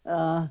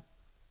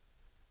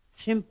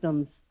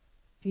symptoms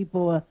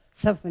people were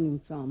suffering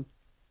from.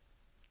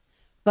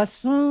 But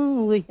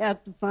soon we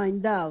had to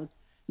find out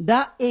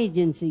that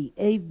agency,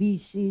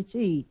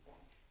 ABCC,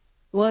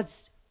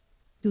 was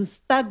to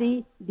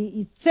study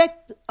the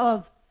effect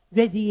of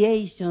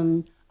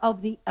radiation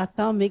of the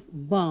atomic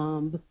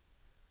bomb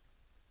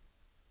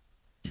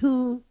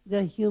to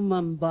the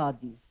human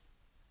bodies.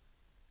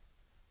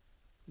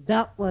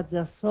 That was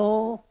the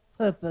sole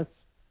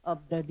purpose of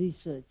the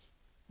research,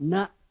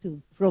 not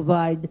to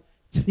provide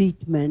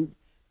treatment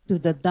to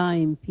the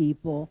dying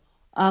people,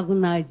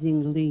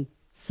 agonizingly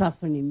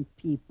suffering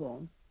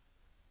people.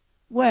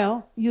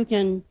 Well, you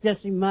can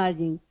just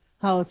imagine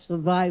how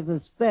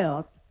survivors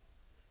felt.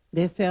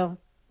 They felt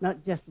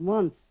not just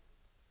once,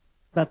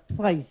 but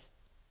twice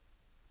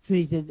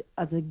treated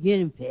as a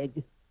guinea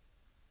pig.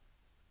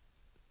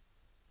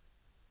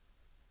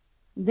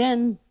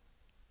 Then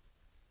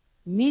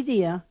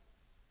media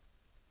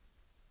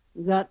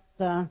got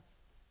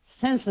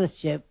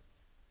censorship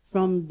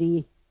from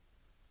the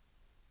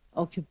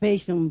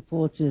occupation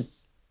forces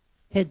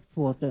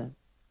headquarters.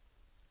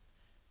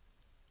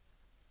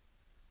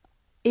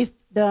 If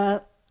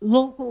the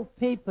local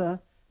paper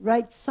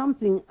writes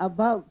something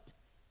about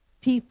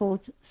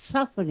people's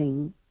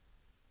suffering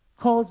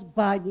caused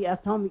by the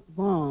atomic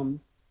bomb,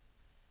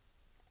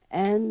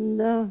 and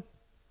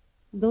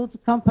those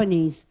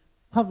companies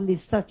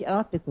publish such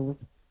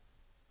articles,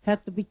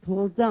 had to be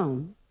closed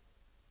down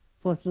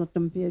for a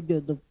certain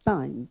period of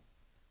time.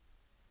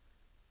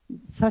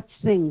 Such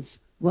things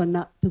were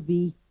not to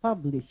be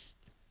published.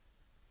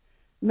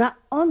 Not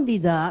only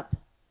that,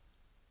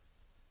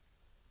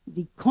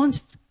 the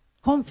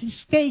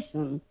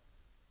confiscation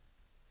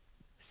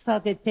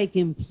started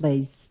taking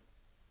place.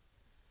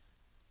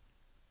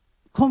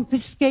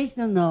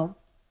 Confiscation of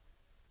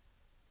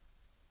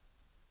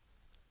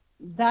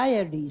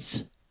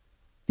diaries.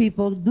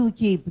 People do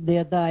keep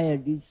their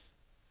diaries,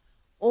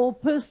 or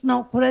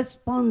personal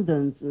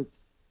correspondences,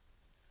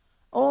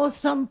 or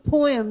some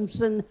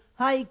poems and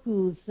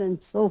haikus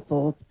and so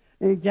forth.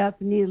 And the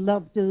Japanese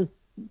love to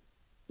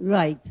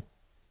write.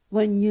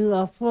 When you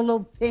are full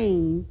of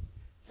pain,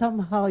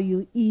 somehow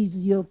you ease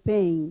your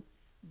pain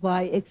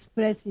by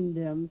expressing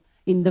them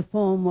in the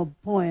form of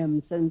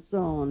poems and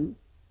so on.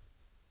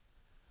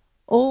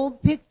 all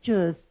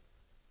pictures,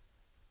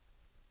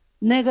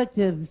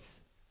 negatives,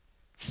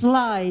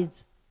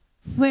 slides,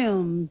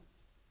 film,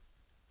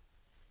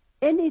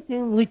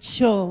 anything which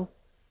show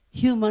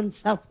human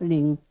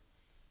suffering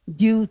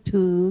due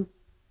to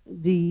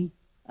the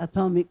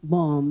atomic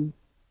bomb,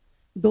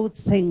 those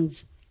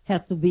things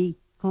had to be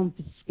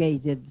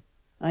confiscated.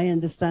 I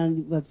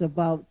understand it was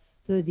about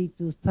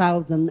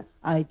 32,000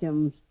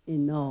 items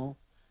in all.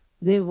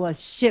 They were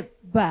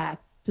shipped back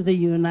to the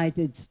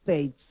United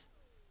States.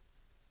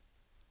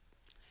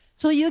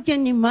 So you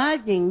can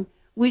imagine,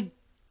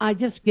 I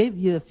just gave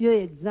you a few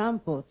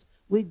examples,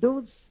 with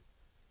those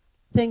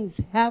things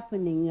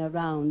happening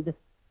around,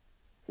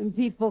 and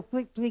people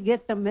quickly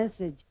get the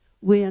message,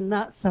 we are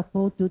not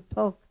supposed to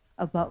talk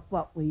about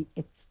what we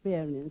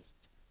experienced.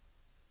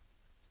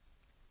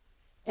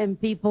 And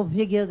people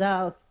figured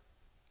out,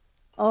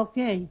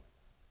 okay,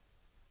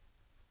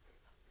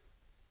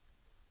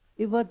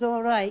 it was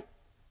all right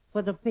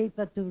for the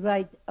paper to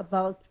write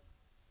about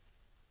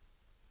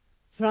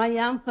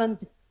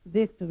triumphant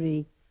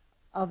victory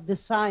of the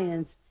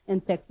science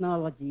and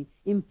technology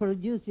in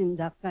producing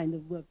that kind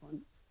of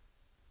weapons.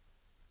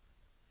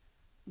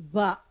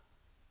 But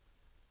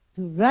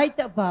to write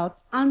about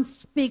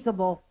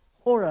unspeakable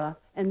horror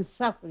and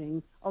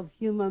suffering of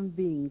human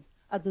beings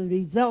as a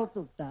result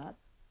of that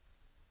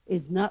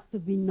is not to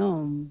be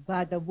known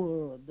by the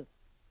world.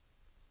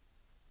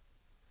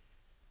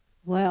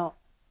 Well,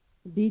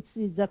 this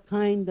is a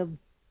kind of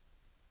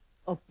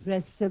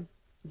oppressive,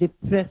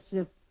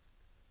 depressive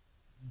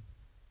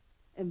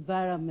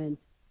environment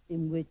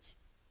in which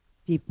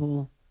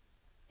people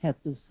have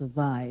to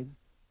survive.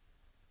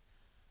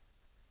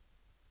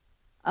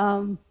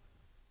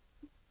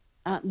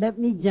 Let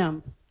me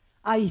jump.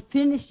 I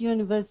finished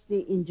university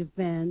in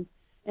Japan,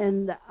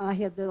 and I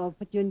had the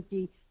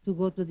opportunity to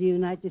go to the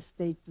United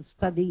States to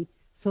study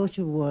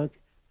social work,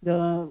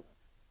 the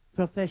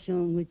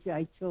profession which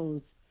I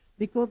chose,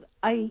 because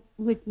I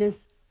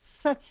witnessed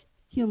such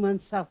human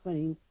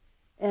suffering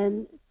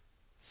and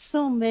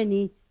so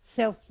many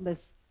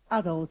selfless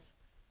adults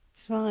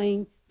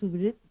trying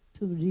to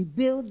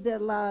rebuild their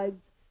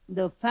lives,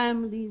 their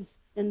families,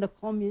 and the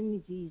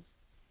communities,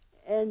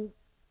 and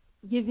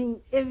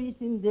giving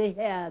everything they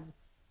had,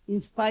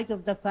 in spite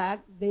of the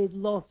fact they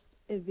lost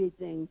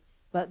everything,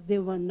 but they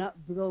were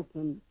not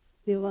broken,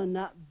 they were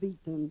not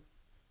beaten.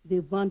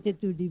 They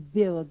wanted to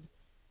rebuild.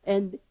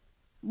 And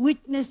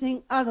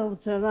witnessing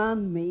adults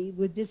around me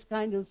with this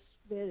kind of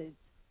spirit,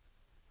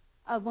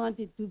 I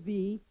wanted to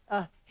be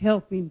a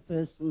helping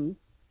person,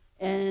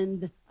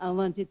 and I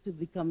wanted to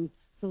become a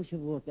social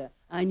worker.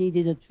 I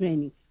needed a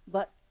training,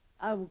 but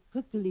I will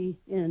quickly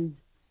end.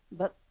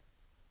 But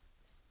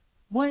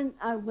when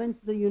I went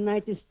to the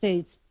United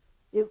States,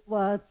 it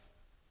was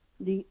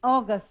the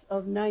August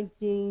of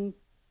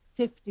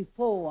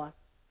 1954.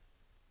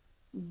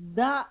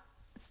 That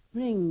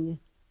spring,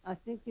 I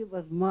think it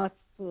was March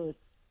 1st,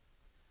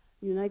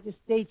 the United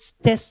States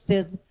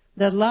tested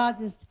the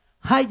largest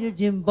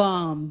hydrogen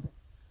bomb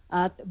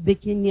at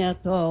Bikini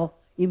Atoll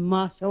in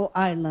Marshall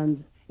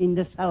Islands in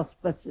the South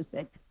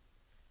Pacific.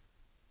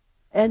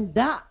 And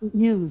that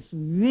news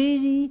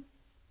really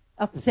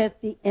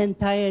upset the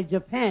entire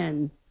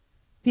Japan.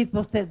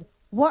 People said,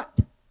 what?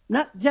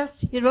 Not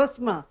just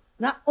Hiroshima,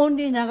 not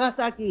only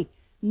Nagasaki,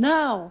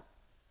 now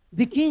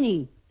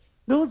Bikini.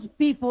 Those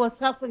people are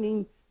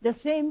suffering the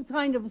same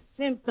kind of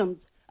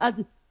symptoms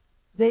as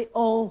they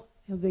all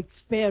have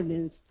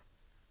experienced.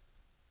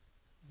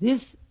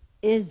 This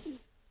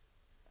is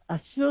a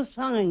sure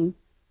sign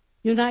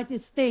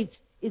United States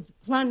is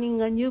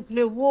planning a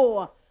nuclear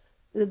war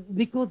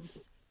because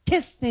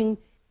testing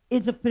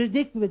is a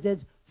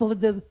prerequisite for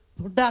the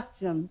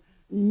production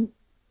in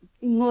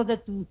order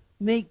to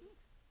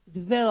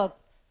develop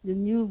the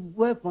new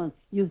weapon.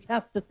 You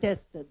have to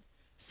test it.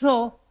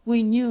 So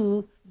we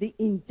knew the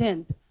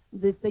intent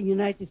that the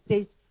United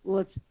States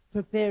was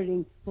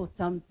preparing for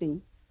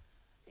something.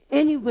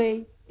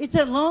 Anyway, it's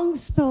a long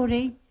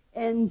story,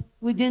 and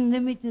within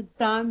limited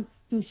time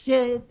to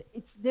share it,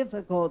 it's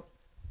difficult.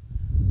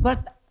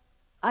 But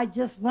I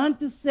just want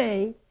to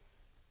say,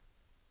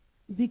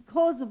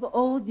 because of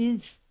all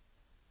these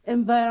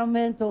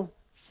environmental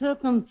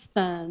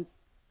circumstances,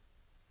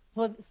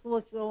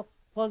 social,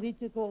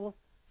 political,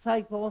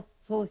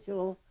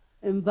 psychosocial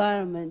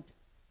environment,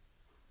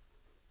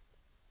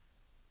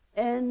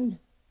 and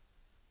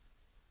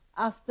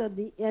after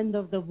the end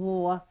of the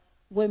war,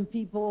 when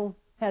people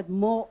had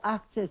more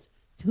access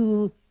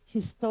to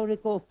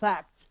historical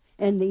facts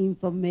and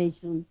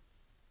information,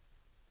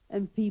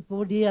 and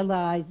people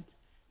realized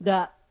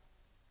that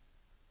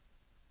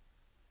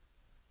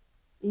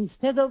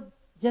instead of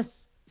just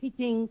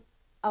pitying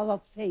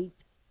our fate,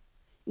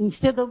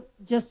 instead of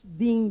just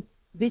being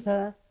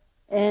bitter,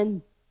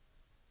 and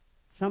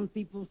some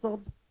people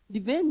thought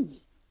revenge,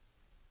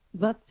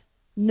 but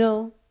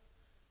no,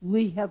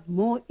 we have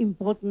more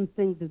important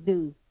thing to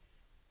do.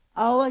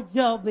 Our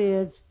job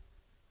is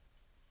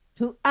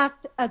to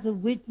act as a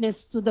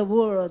witness to the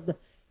world.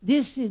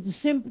 This is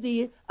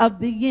simply a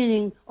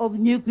beginning of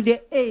nuclear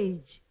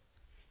age.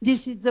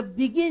 This is the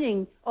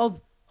beginning of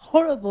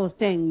horrible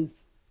things.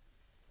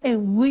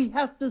 And we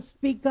have to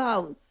speak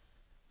out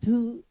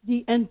to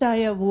the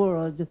entire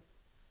world.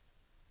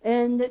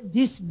 And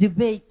this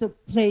debate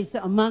took place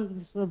among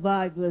the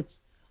survivors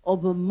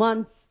over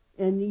months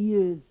and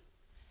years.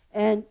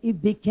 And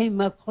it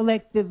became a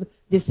collective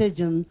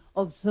decision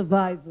of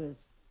survivors.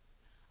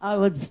 I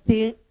was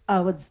still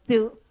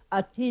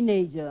a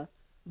teenager,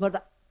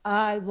 but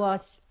I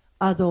watched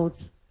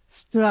adults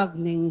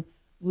struggling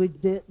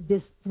with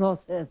this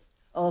process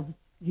of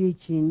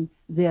reaching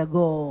their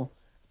goal.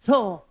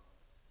 So,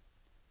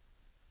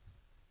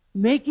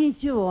 making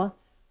sure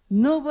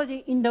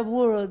nobody in the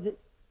world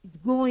is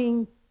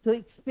going to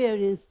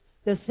experience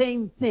the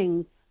same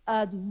thing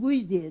as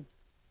we did,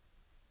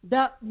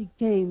 that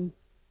became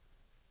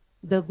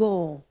the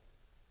goal,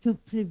 to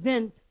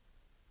prevent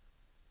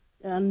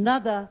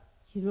another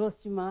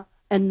Hiroshima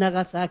and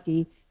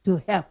Nagasaki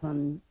to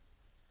happen.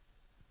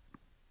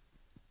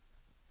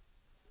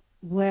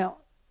 Well,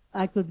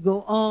 I could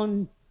go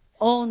on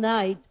all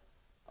night,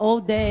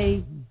 all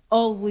day,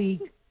 all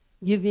week,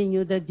 giving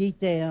you the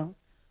detail,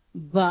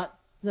 but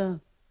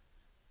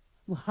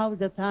how's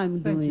the time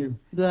doing?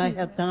 Do I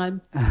have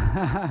time?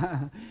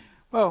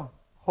 Well,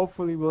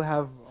 hopefully we'll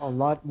have a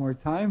lot more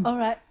time. All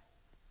right.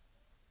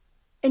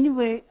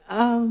 Anyway,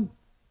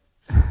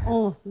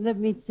 let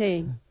me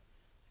say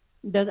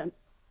that.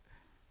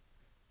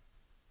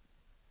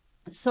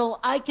 So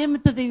I came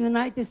to the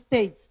United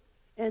States,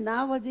 and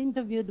I was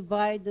interviewed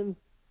by the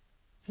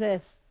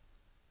press,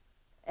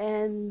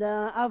 and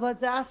I was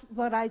asked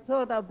what I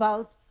thought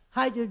about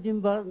hydrogen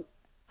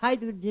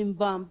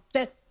bomb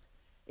test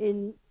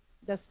in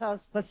the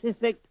South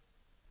Pacific,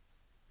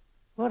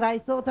 what I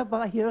thought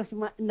about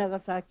Hiroshima and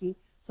Nagasaki.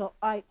 So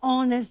I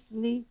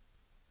honestly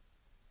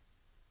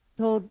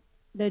told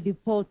the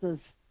reporters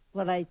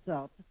what I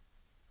thought.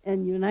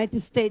 And the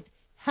United States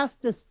has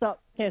to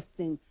stop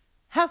testing,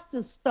 have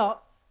to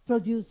stop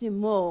producing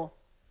more.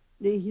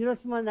 The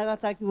Hiroshima and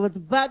Nagasaki was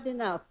bad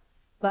enough,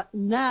 but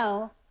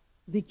now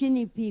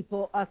bikini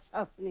people are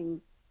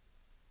suffering.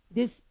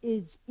 This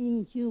is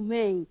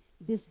inhumane.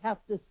 This has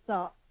to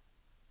stop.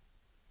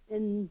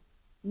 And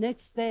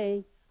next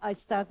day, I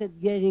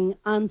started getting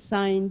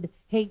unsigned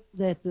hate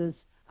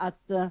letters at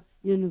the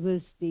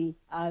university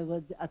I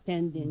was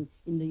attending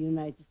in the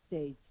United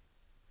States.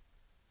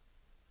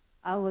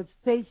 I was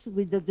faced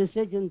with the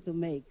decision to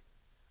make.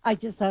 I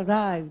just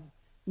arrived.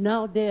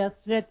 Now they are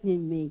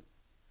threatening me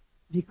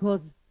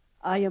because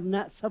I am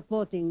not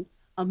supporting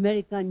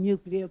American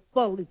nuclear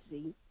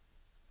policy,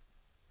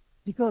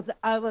 because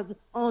I was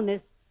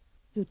honest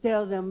to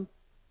tell them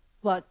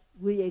what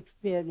we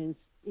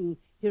experienced in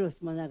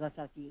Hiroshima and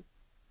Nagasaki.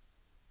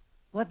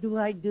 What do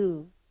I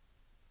do?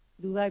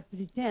 Do I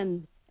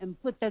pretend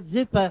and put a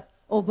zipper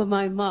over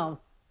my mouth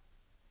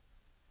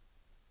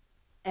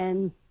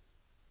and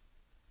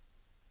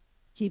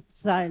keep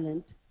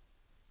silent?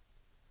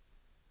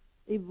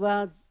 It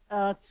was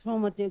a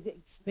traumatic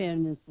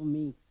experience for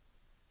me.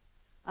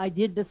 I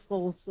did the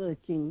soul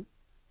searching,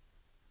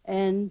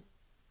 and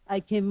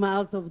I came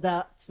out of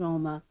that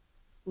trauma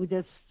with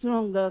a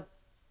stronger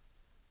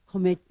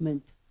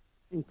commitment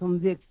and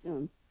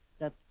conviction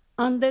that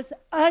unless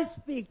I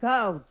speak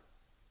out,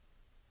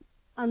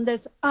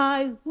 unless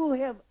I, who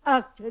have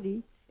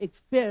actually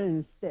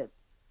experienced it,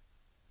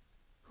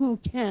 who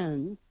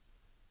can?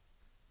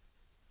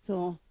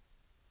 So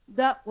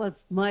that was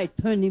my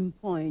turning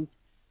point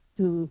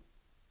to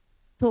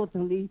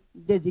totally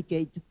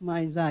dedicate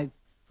my life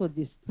for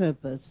this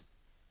purpose.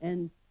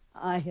 And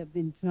I have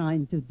been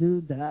trying to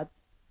do that.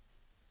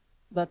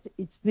 But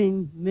it's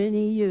been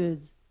many years.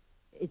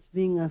 It's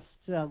been a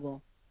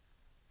struggle.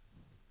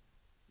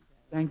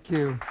 Thank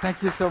you.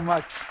 Thank you so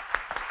much.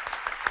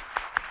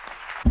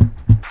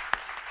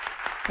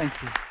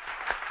 Thank you.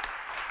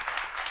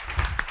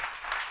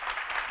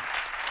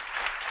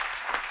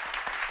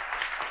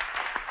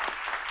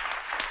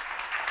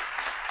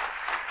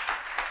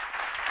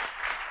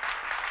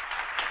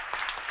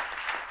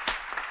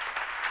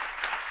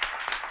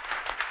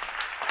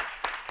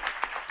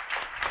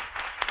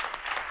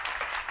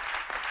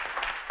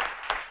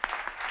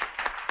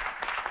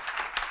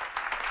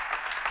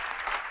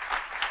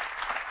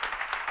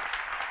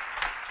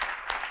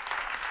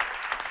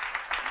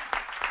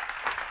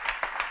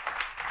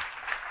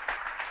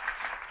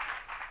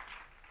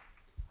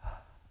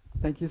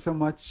 Thank you so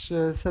much,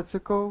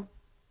 Setsuko.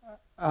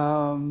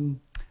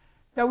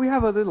 Yeah, we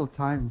have a little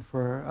time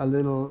for a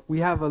little. We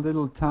have a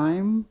little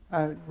time.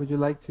 Would you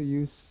like to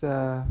use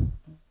your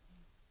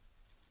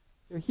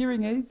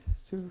hearing aid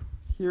to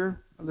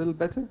hear a little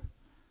better?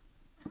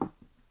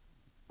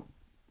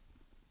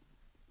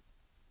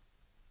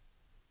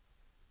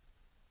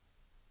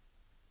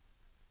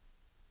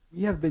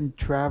 We have been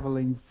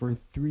traveling for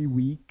 3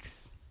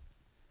 weeks.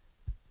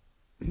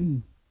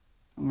 I'm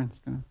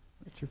just gonna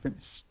let you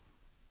finish.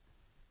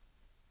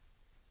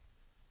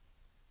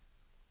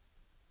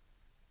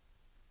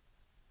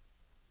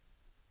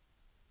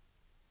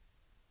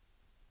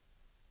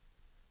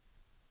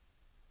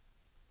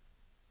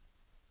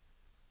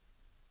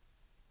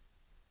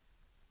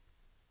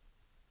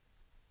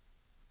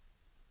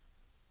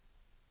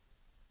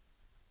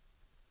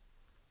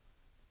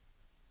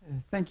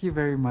 Thank you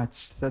very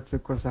much,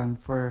 Setsuko-san,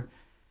 for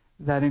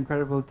that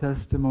incredible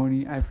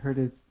testimony. I've heard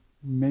it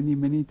many,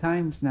 many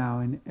times now,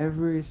 and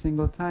every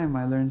single time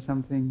I learn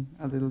something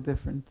a little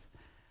different.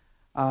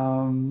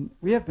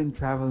 We have been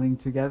traveling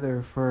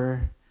together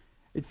for,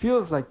 it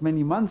feels like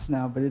many months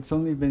now, but it's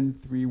only been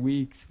 3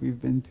 weeks.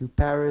 We've been to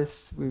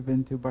Paris, we've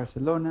been to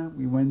Barcelona,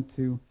 we went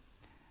to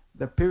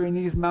the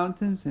Pyrenees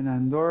Mountains in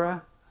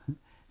Andorra,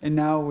 and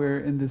now we're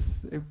in this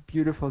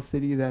beautiful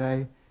city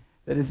that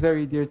is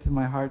very dear to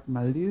my heart,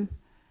 Madrid.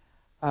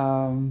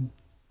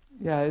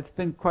 Yeah, it's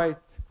been quite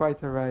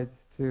a ride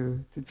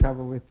to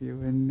travel with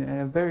you, and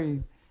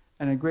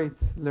a great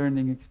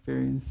learning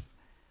experience.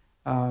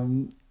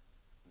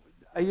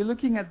 Are you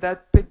looking at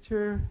that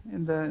picture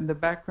in the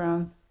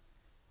background?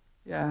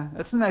 Yeah,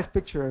 that's a nice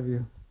picture of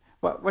you.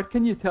 What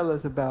can you tell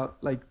us about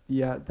like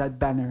the that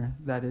banner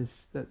that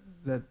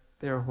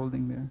they are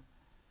holding there?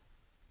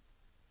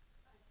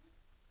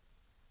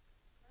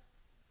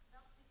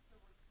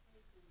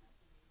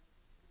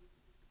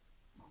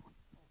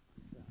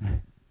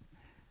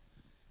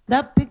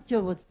 That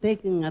picture was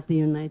taken at the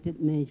United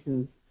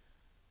Nations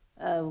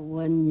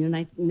when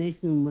United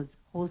Nations was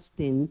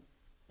hosting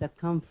the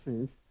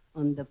conference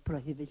on the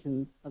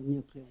prohibition of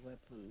nuclear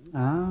weapons.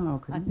 Ah,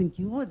 okay. I think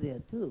you were there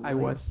too. I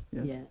right? was,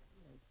 yes. Yeah.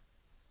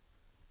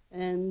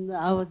 And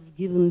I was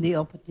given the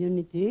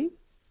opportunity.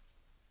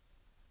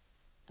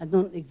 I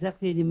don't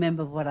exactly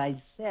remember what I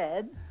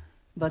said,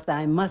 but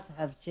I must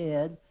have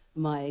shared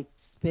my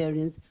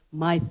experience,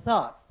 my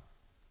thoughts.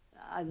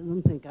 I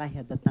don't think I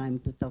had the time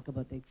to talk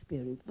about the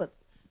experience, but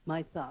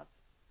my thoughts,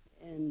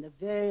 and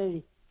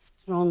very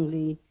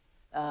strongly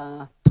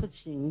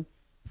pushing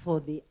for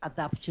the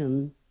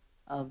adoption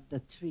of the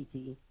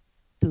treaty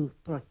to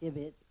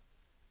prohibit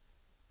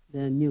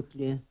the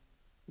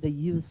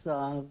use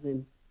of,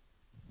 the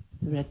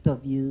threat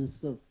of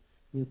use of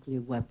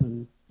nuclear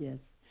weapon, yes.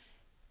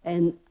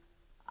 And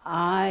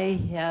I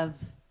have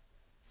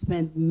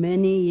spent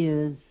many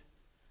years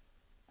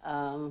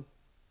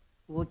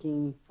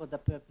working for the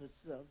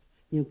purpose of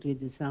nuclear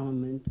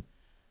disarmament,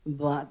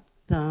 but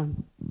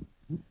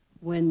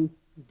when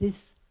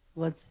this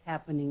was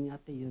happening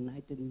at the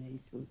United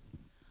Nations,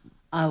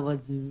 I was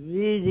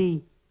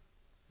really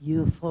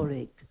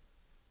euphoric.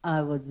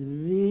 I was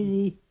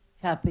really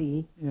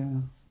happy.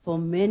 Yeah. For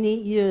many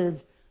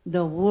years,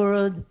 the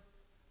world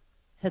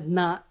had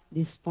not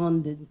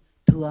responded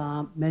to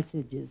our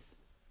messages.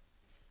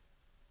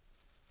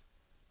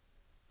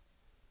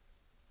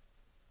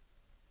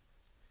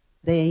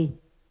 They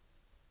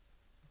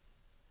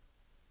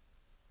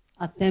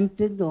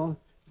attempted, or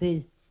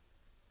they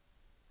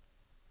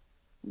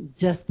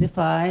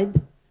justified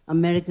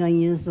American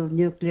use of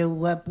nuclear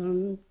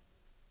weapons,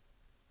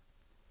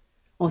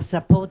 or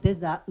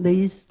supported at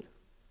least,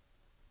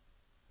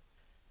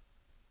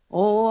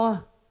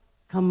 or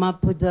come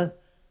up with a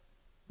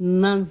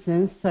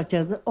nonsense such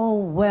as, oh,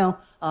 well,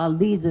 our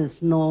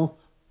leaders know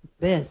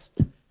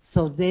best,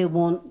 so they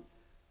won't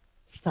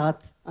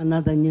start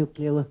another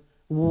nuclear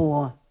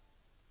war.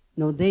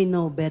 No, they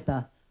know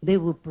better. They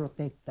will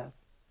protect us,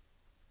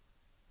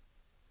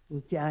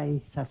 which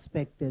I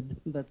suspected.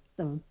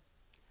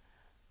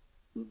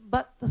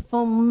 But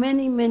for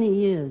many, many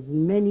years,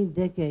 many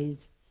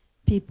decades,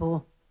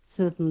 people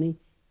certainly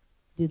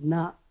did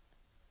not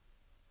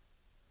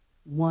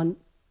want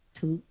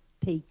to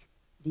take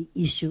the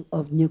issue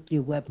of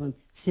nuclear weapons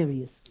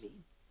seriously.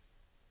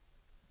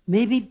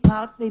 Maybe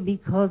partly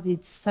because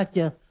it's such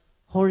a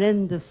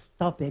horrendous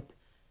topic,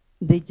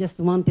 they just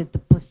wanted to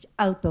push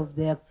out of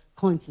their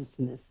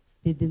consciousness.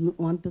 They didn't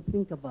want to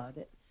think about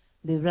it.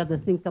 They rather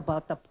think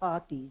about the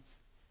parties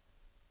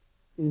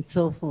and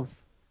so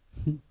forth.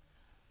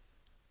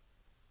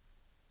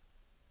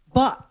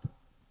 But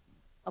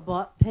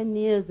about 10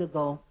 years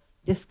ago,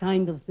 this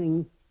kind of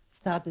thing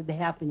started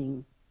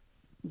happening.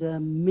 The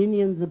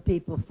millions of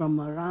people from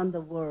around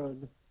the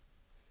world,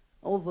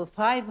 over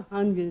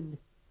 500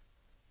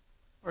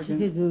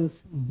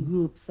 citizens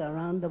groups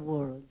around the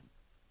world,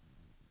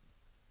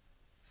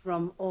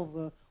 from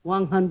over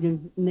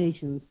 100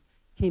 nations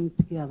came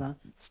together,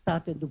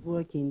 started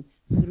working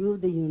through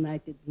the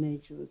United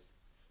Nations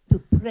to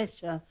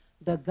pressure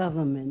the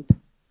government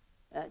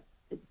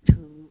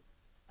to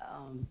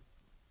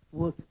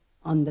work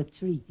on the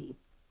treaty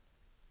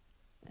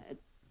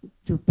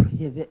to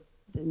prohibit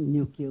the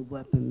nuclear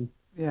weapon.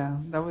 Yeah,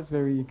 that was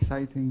very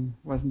exciting,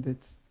 wasn't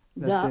it?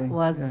 That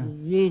was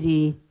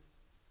really,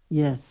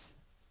 yes.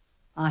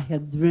 I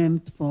had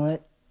dreamed for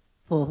it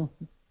for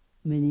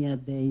many a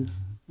days.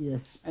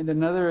 Yes. And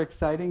another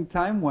exciting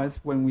time was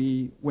when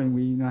we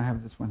now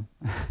have this one.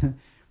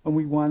 When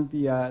we won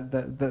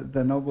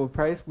the Nobel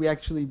Prize, we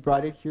actually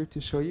brought it here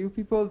to show you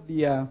people.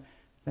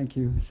 Thank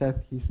you,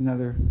 Seth. He's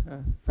another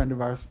friend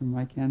of ours from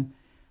ICANN.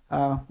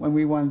 When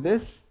we won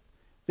this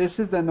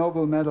is the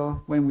Nobel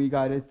medal when we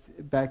got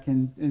it back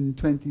in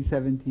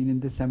 2017 in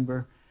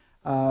December.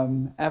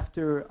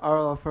 After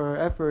all of our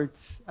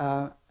efforts,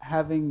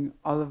 having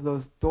all of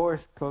those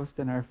doors closed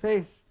in our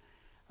face,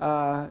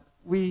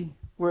 we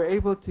were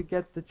able to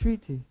get the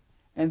treaty,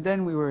 and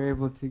then we were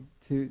able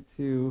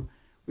to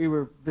we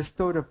were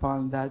bestowed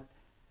upon that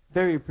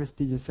very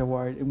prestigious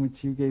award in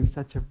which you gave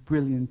such a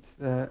brilliant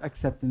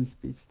acceptance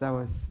speech. That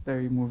was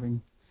very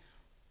moving.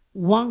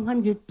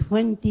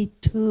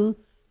 122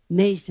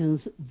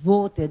 nations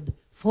voted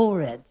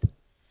for it.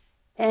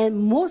 And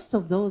most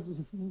of those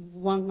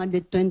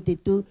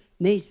 122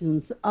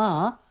 nations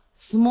are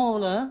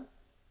smaller,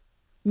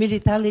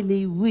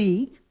 militarily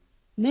weak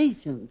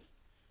nations.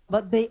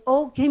 But they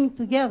all came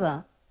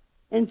together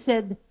and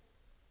said,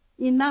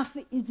 enough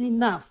is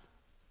enough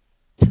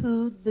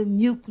to the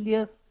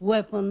nuclear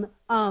weapon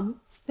armed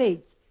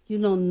states. You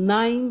know,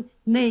 9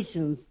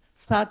 nations,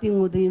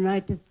 starting with the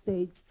United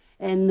States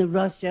and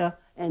Russia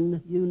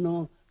and, you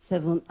know,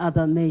 7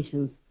 other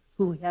nations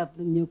who have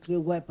the nuclear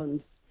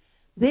weapons.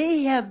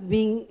 They have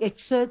been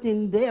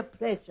exerting their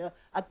pressure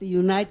at the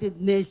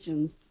United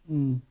Nations.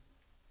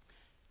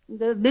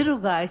 The little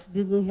guys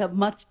didn't have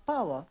much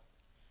power.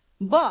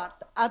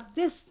 But at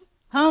this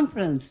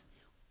conference,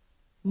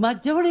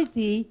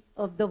 majority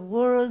of the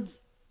world's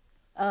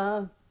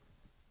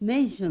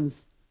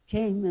nations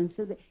came and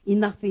said,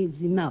 enough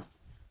is enough.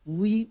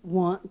 We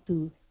want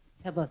to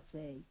have a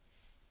say.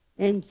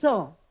 And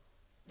so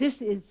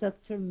this is a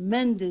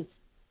tremendous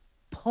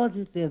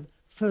positive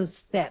first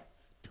step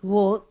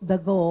toward the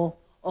goal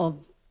of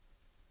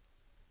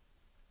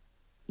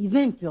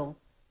eventual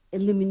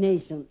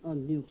elimination of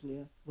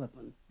nuclear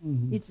weapons.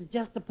 It's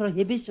just a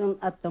prohibition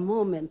at the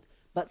moment,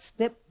 but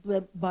step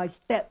by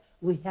step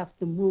we have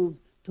to move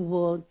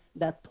toward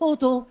the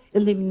total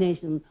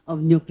elimination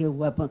of nuclear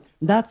weapons.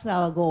 That's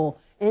our goal,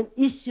 and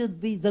it should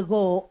be the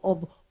goal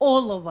of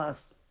all of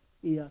us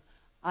here.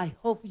 I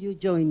hope you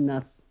join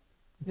us.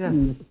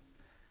 Yes.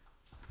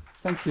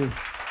 Thank you.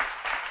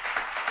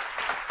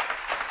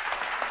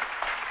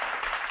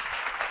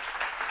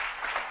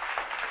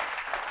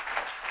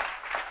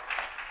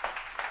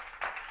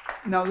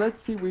 Now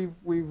let's see,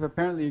 we've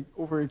apparently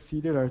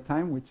overexceeded our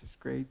time, which is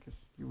great because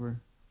you were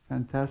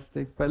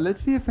fantastic. But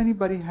let's see if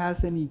anybody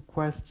has any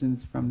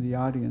questions from the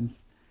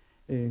audience.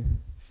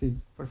 Sí,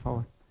 por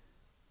favor.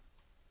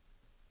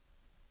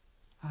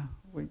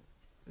 Wait,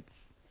 let's...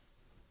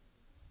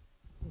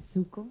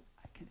 Setsuko,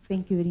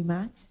 thank you very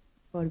much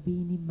for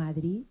being in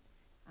Madrid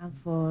and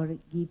for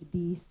give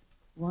this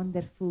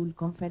wonderful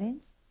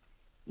conference.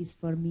 It's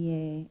for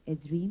me a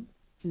dream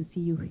to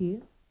see you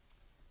here.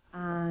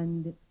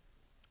 And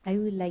I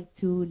would like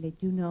to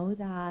let you know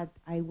that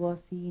I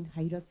was in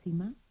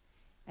Hiroshima.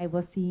 I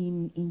was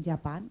in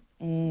Japan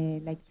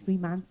like 3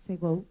 months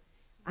ago,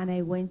 and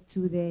I went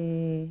to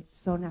the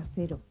Zona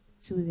Zero,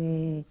 to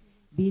the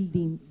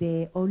building,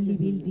 the only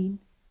building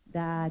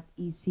that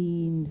is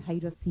in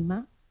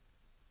Hiroshima.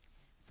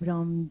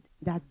 From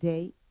that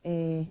day,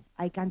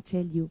 I can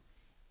tell you,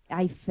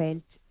 I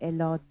felt a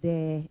lot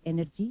the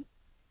energy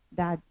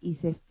that is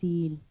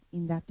still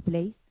in that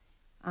place.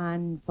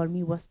 And for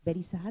me, it was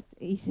very sad.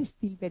 It's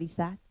still very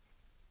sad.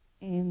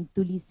 And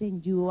to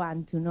listen you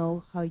and to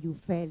know how you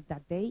felt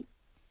that day.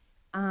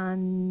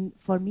 And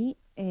for me,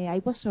 I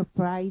was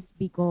surprised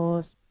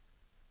because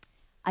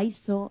I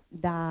saw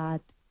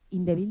that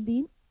in the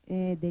building,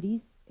 there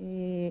is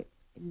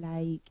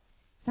like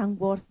some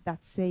words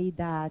that say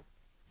that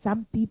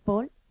some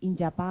people in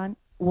Japan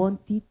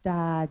wanted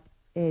that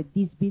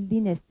this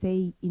building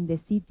stay in the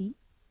city,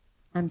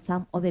 and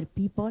some other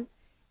people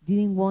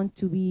didn't want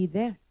to be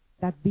there,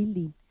 that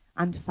building.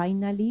 And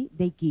finally,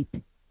 they keep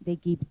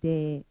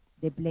the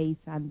place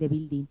and the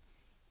building.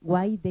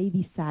 Why they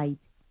decide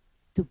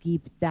to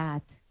keep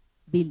that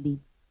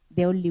building,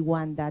 the only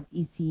one that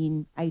is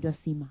in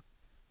Hiroshima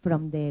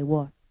from the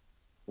war?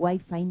 Why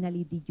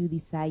finally did you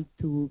decide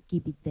to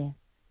keep it there?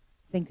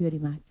 Thank you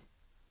very much.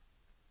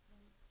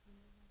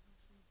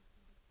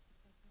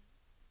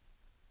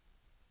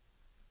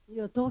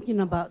 You're talking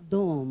about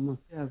dome.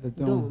 Yeah, the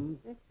dome.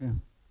 Yeah.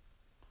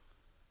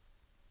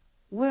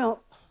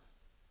 Well,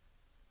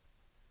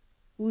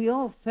 we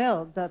all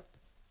felt that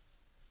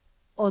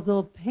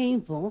although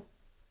painful,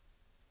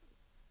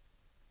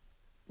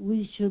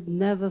 we should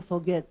never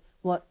forget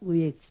what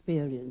we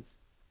experienced.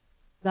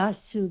 That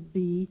should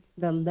be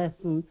the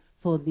lesson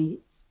for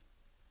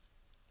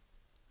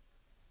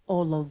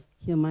all of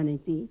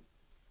humanity.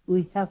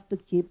 We have to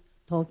keep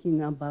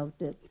talking about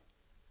it.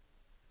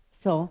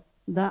 So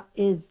that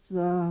is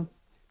a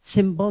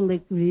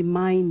symbolic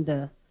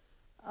reminder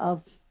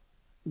of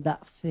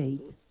that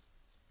fate.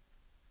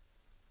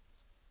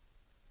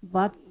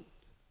 But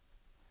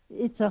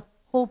it's a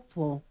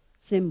hopeful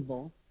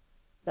symbol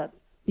that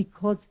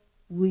because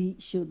we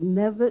should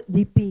never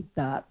repeat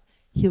that,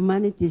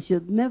 humanity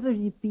should never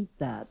repeat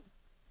that,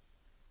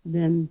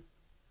 then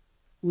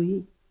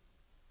we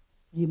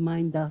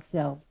remind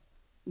ourselves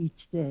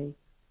each day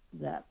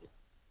that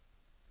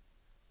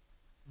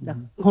the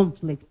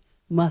conflict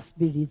must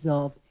be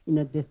resolved in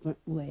a different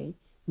way,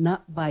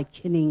 not by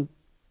killing,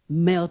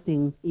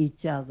 melting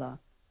each other,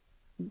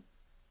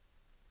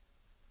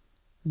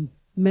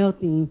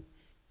 melting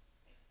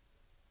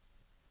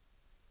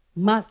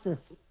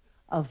masses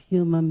of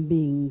human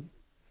beings.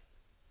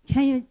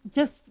 Can you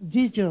just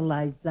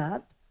visualize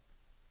that?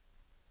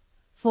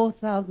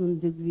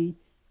 4,000 degree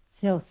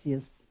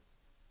Celsius,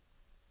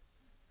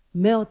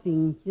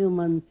 melting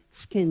human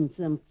skins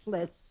and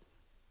flesh.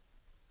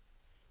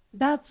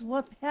 That's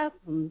what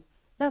happened.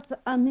 That's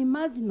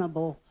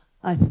unimaginable,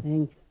 I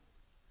think.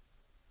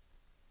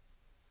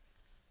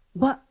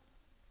 But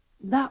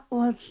that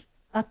was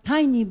a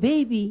tiny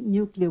baby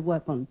nuclear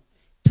weapon.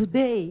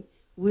 Today,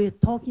 we're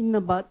talking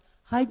about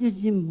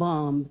hydrogen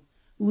bombs,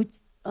 which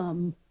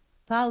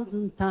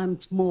 1,000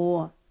 times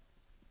more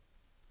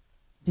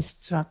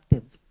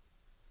destructive.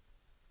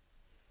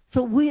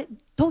 So we're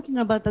talking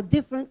about a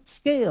different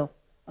scale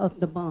of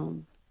the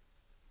bomb.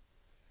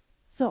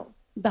 So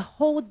the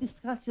whole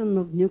discussion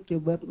of nuclear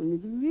weapon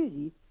is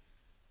really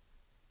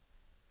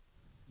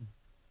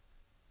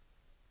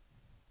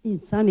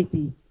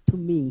insanity to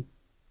me.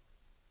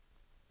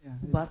 Yeah,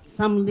 But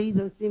some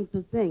leaders seem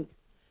to think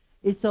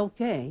it's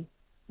okay.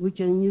 We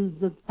can use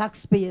the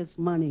taxpayers'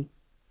 money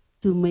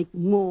to make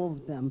more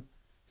of them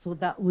so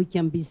that we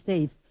can be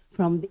safe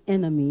from the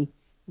enemy.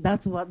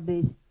 That's what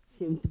they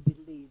seem to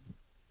believe.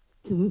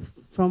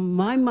 From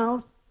my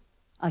mouth,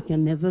 I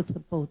can never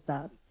support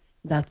that.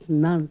 That's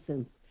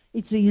nonsense.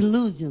 It's an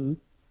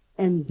illusion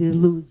and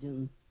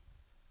delusion.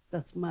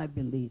 That's my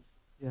belief.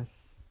 Yes,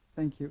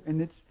 thank you.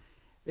 And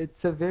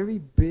it's a very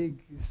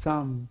big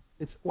sum.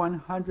 It's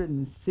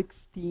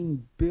 $116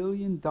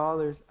 billion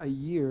a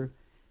year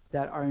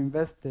that are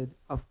invested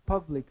of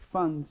public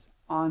funds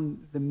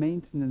on the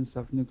maintenance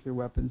of nuclear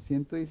weapons.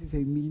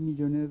 116 mil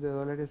millones de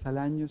dólares al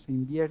año se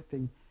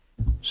invierten.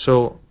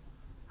 So,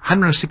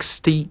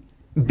 $160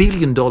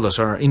 billion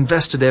are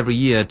invested every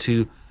year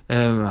to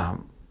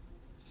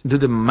do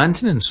the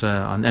maintenance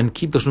and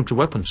keep those nuclear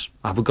weapons.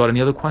 Have we got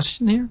any other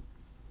question here?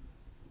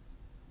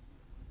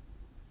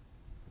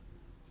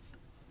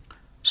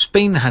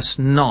 Spain has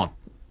not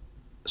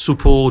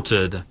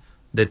supported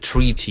the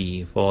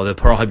treaty for the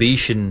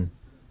prohibition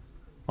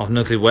of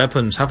nuclear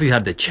weapons. Have you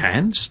had the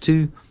chance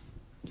to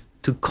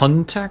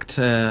contact?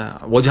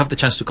 Well, you have the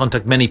chance to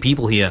contact many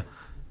people here.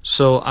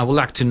 So I would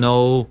like to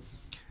know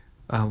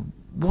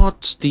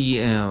what's the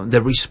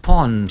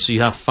response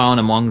you have found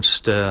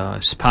amongst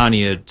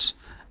Spaniards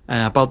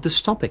about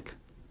this topic.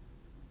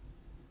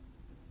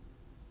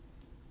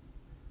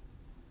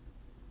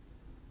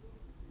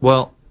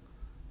 Well,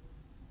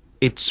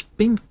 it's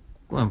been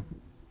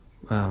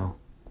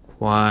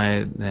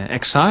quite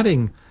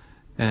exciting.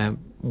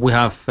 We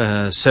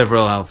have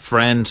several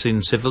friends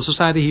in civil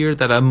society here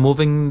that are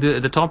moving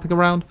the topic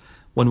around.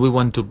 When we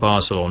went to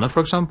Barcelona,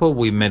 for example,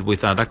 we met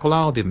with Ada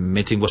Colau. The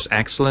meeting was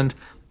excellent,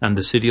 and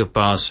the city of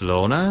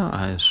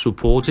Barcelona is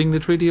supporting the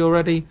treaty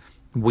already.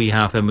 We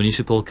have a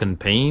municipal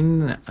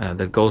campaign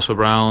that goes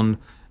around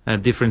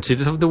different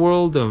cities of the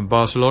world.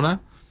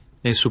 Barcelona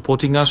is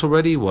supporting us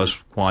already. It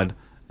was quite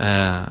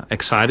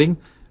exciting.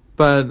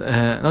 But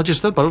not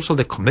just that, but also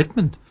the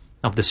commitment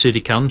of the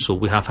city council.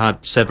 We have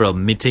had several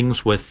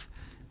meetings with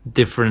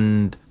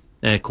different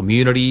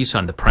communities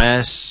and the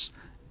press,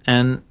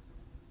 and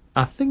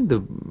I think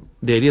the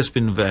idea has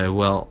been very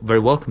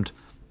welcomed.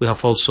 We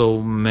have also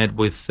met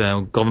with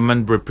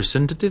government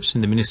representatives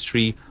in the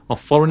Ministry of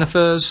Foreign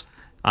Affairs,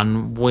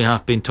 and we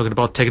have been talking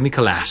about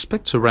technical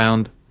aspects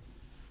around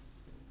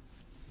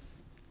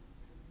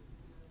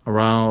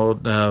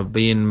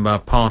being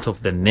part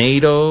of the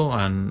NATO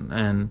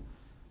and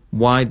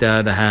why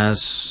that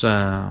has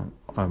a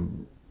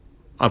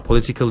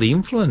political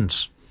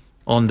influence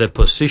on the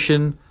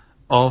position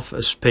of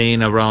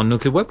Spain around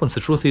nuclear weapons. The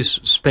truth is,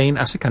 Spain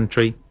as a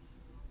country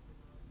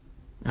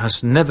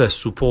has never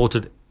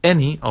supported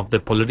any of the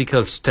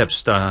political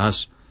steps that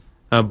has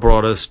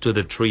brought us to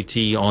the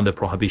treaty on the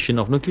prohibition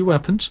of nuclear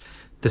weapons,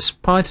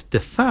 despite the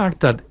fact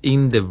that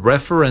in the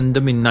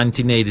referendum in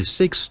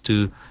 1986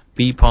 to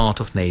be part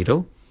of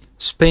NATO,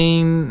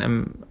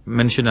 Spain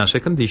mentioned as a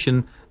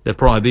condition the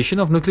prohibition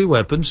of nuclear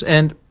weapons,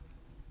 and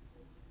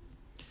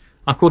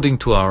according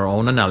to our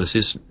own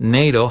analysis,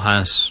 NATO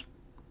has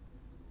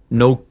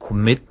no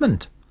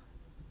commitment.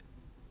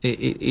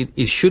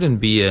 It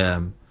shouldn't be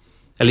a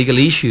legal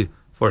issue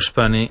for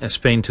Spain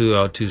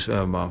to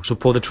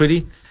support the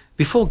treaty.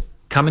 Before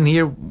coming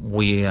here,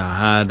 we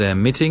had a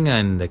meeting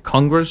in the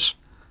Congress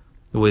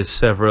with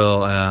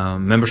several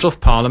members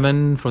of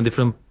parliament from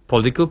different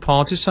political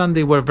parties, and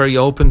they were very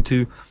open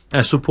to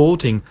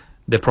supporting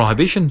the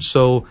prohibition.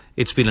 So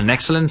it's been an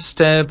excellent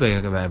step,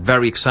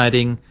 very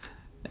exciting,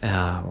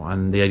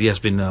 and the idea has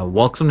been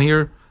welcomed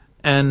here.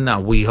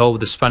 And we hope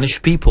the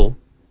Spanish people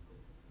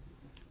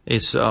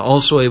is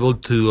also able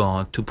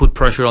to put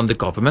pressure on the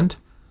government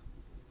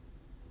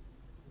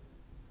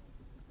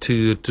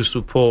to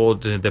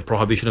support the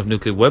prohibition of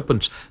nuclear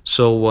weapons.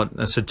 So what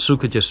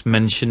Setsuko just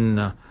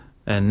mentioned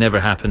never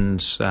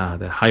happens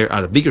at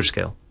a bigger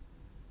scale.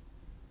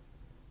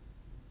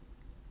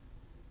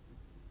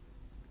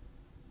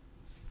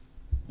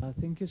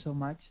 Thank you so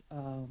much.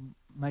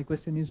 My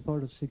question is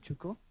for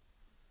Setsuko.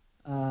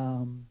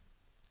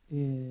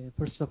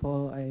 First of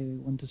all, I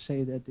want to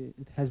say that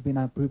it has been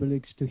a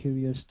privilege to hear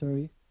your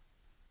story.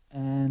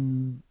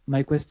 And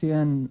my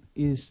question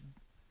is,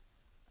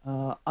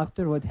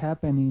 after what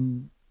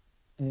happened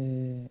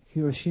in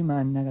Hiroshima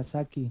and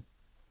Nagasaki,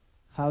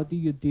 how do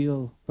you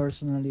deal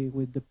personally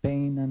with the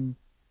pain and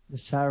the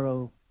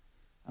sorrow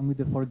and with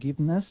the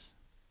forgiveness?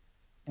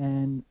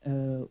 And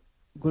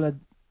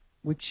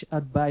which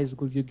advice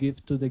would you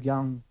give to the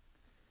young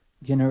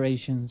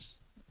generations?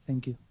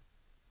 Thank you.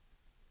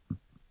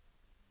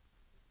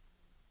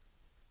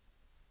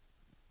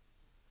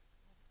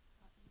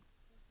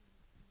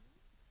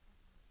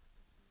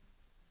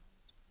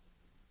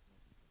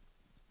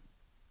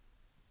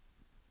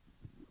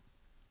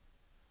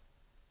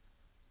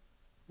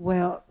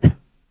 Well,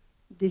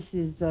 this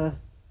is a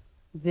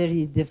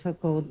very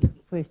difficult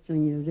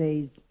question you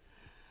raised.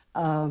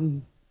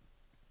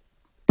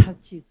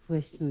 Touchy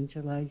question,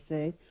 shall I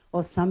say,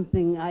 or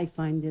something I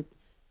find it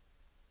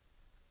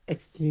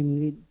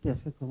extremely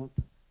difficult.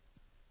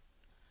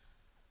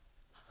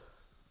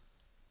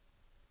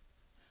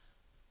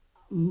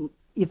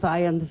 If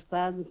I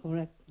understand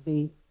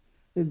correctly,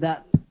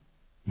 that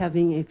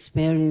having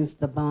experienced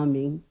the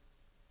bombing,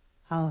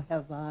 how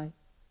have I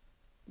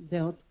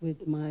dealt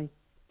with my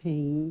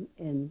pain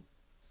and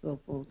so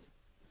forth?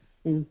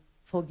 And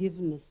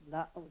forgiveness,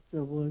 that was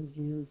the words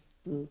used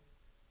to.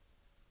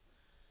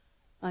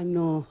 I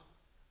know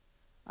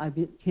I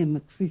became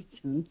a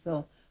Christian,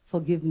 so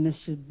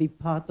forgiveness should be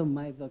part of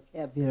my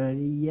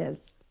vocabulary, yes.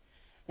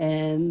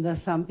 And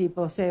some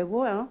people say,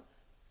 well,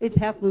 it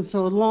happened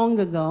so long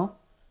ago.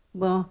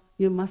 Well,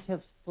 you must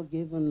have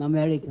forgiven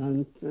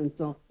Americans and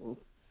so forth.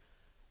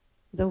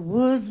 The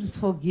word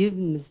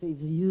forgiveness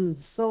is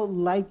used so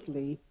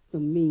lightly to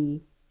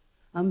me.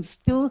 I'm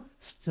still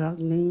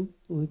struggling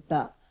with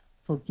that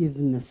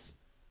forgiveness.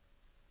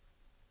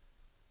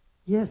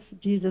 Yes,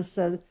 Jesus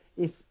said,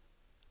 if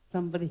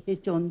somebody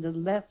hits you on the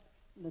left,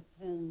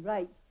 turn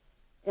right.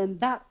 And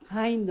that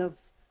kind of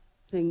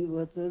thing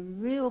was a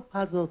real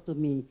puzzle to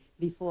me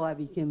before I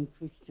became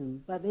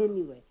Christian. But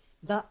anyway,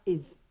 that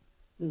is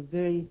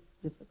very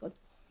difficult.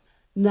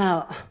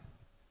 Now,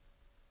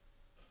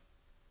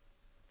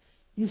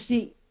 you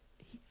see,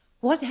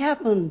 what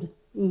happened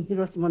in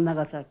Hiroshima and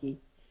Nagasaki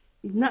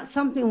is not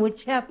something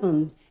which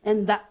happened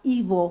and that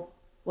evil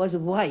was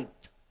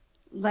wiped,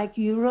 like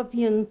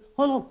European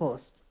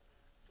Holocaust.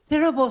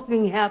 Terrible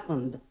thing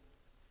happened,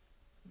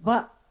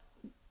 but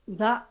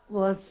that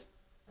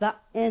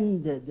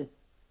ended.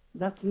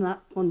 That's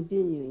not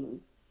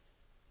continuing.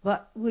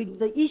 But with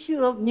the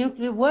issue of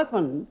nuclear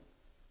weapon,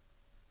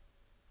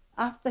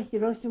 after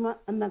Hiroshima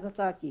and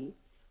Nagasaki,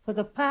 for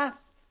the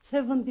past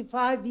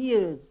 75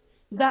 years,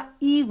 that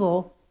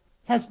evil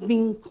has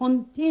been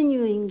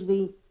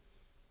continually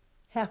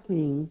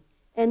happening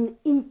and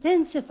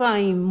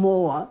intensifying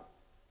more.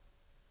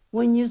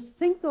 When you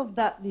think of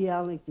that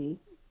reality,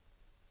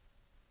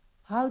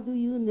 how do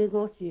you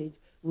negotiate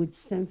with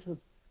sense of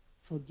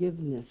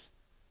forgiveness?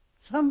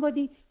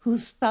 Somebody who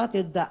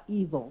started that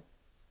evil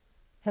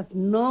have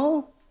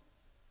no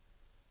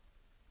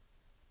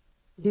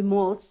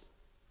remorse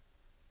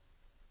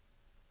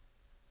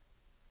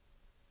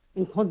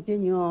and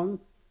continue on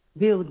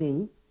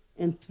building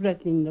and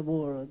threatening the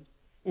world,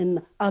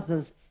 and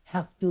others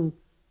have to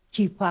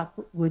keep up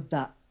with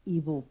that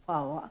evil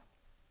power.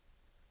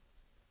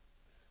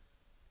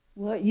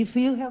 Well, if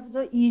you have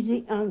the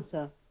easy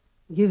answer,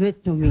 give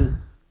it to me.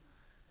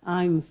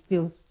 I'm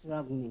still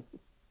struggling.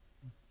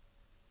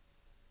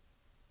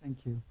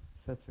 Thank you,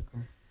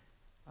 Setsuko.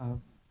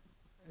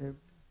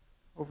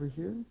 Over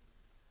here.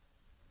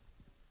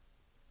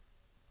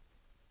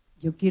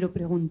 Yo quiero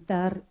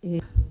preguntar.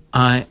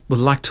 I would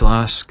like to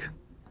ask,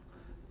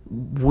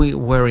 we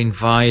were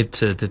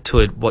invited to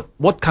it.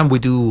 What can we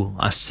do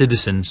as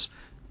citizens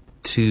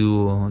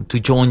to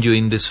join you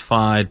in this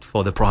fight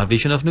for the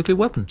prohibition of nuclear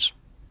weapons?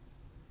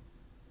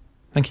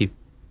 Thank you.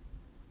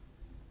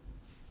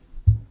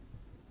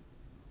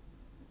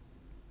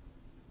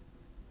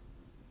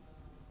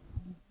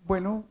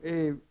 Bueno,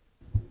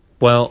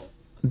 well,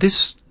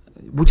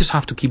 we just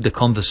have to keep the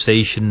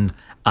conversation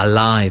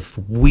alive.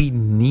 We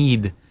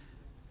need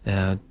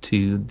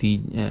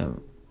to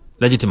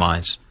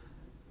legitimize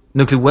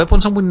nuclear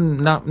weapons, and we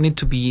now need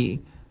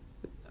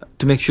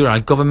to make sure our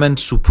government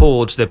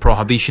supports the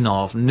prohibition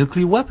of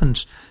nuclear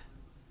weapons.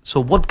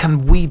 So what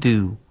can we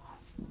do?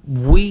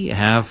 We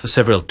have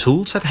several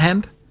tools at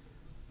hand.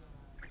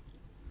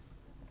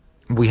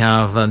 We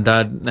have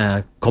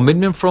that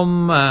commitment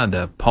from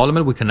the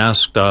Parliament. We can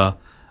ask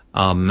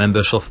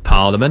members of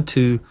Parliament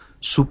to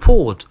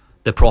support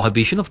the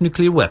prohibition of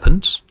nuclear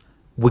weapons.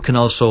 We can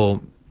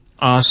also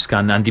ask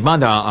and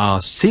demand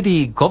our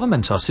city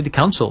governments, our city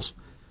councils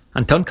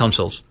and town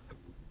councils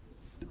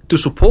to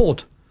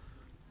support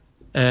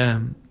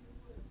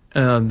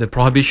the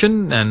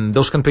prohibition, and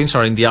those campaigns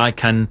are in the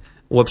ICANN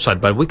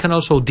website. But we can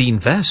also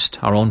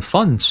de-invest our own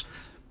funds.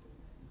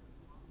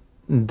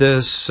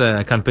 This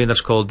campaign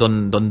that's called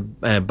Don't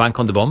Bank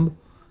on the Bomb.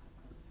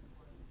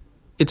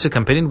 It's a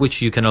campaign in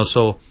which you can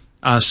also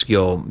ask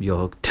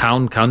your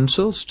town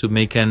councils to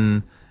make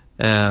a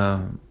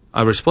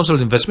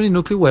responsible investment in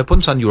nuclear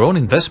weapons, and your own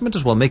investment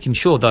as well, making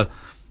sure that,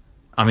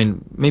 I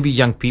mean, maybe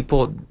young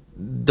people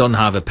don't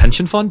have a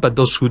pension fund, but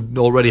those who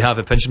already have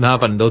a pension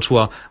have, and those who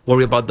are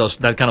worried about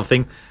that kind of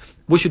thing,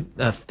 we should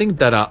think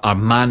that our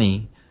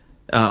money,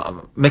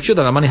 make sure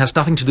that our money has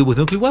nothing to do with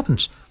nuclear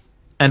weapons.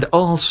 And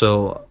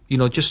also,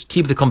 just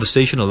keep the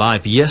conversation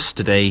alive.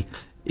 Yesterday,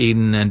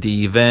 in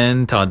the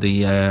event at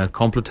the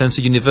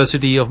Complutense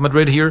University of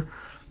Madrid here,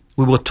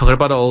 we were talking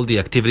about all the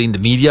activity in the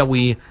media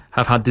we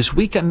have had this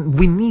week, and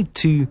we need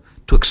to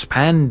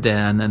expand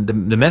and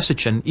the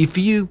message. And if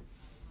you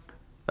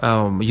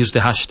use the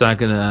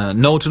hashtag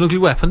no to nuclear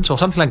weapons or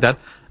something like that,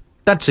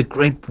 that's a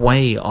great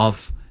way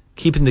of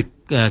keeping the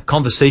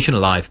conversation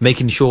alive,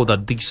 making sure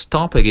that this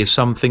topic is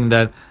something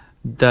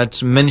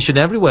that's mentioned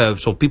everywhere.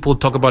 So people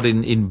talk about it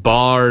in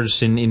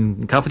bars,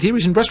 in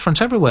cafeterias, in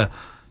restaurants, everywhere.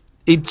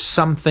 It's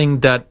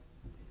something that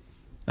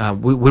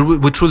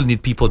we truly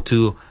need people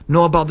to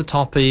know about the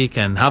topic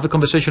and have a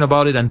conversation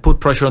about it and put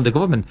pressure on the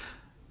government.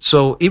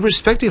 So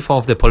irrespective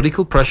of the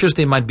political pressures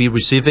they might be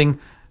receiving,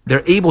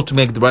 they're able to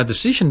make the right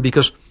decision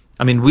because,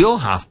 I mean, we all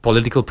have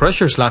political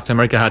pressures. Latin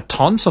America had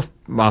tons of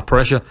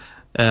pressure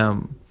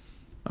not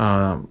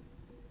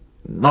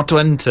to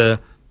enter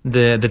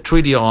the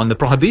treaty on the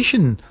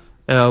prohibition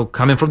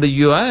coming from the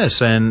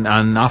US and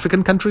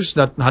African countries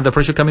that had the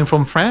pressure coming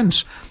from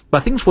France.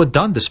 But things were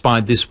done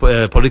despite these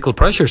political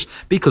pressures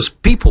because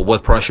people were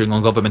pressuring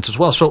on governments as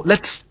well. So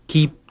let's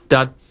keep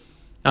that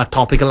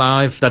topic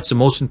alive. That's the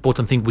most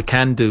important thing we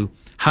can do.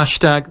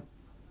 Hashtag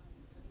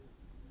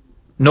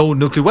no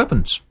nuclear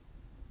weapons.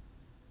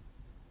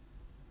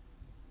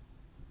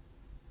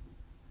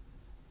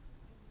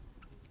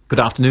 Good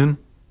afternoon.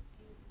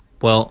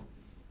 Well,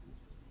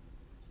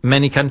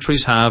 many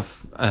countries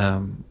have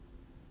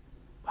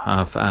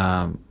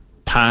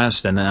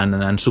passed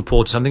and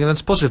support something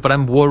that's positive, but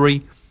I'm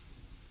worried,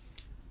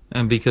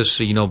 and because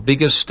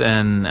biggest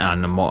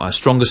and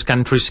strongest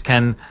countries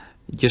can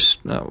just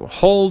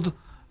hold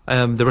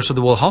the rest of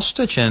the world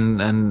hostage,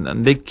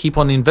 and they keep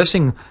on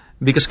investing.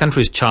 Biggest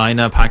countries,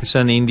 China,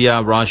 Pakistan,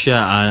 India, Russia,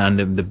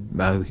 and the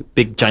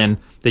big giant,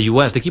 the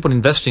US, they keep on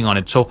investing on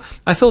it. So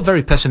I feel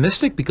very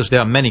pessimistic because there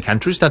are many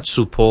countries that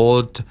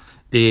support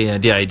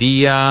the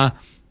idea,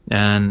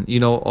 and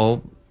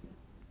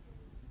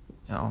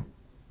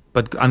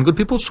but good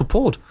people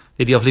support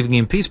the idea of living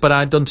in peace. But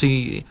I don't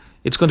see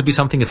it's going to be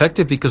something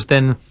effective because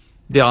then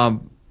they are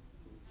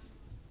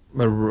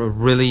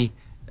really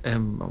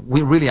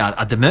we really are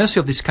at the mercy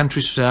of these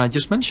countries I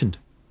just mentioned.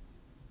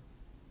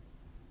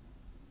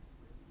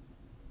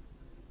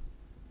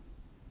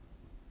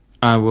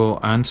 I will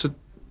answer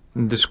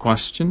this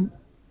question.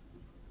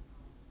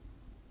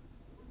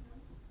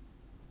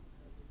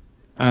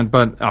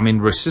 But I mean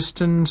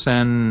resistance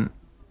and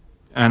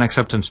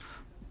acceptance.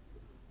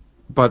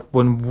 But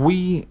when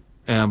we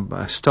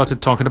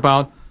started talking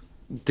about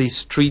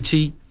this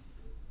treaty,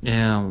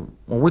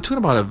 we're talking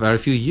about a very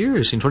few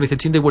years. In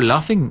 2013, they were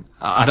laughing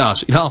at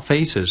us in our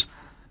faces.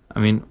 I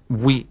mean,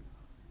 we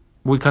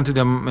counted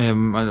the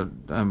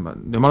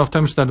amount of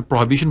times that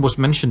prohibition was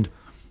mentioned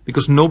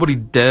because nobody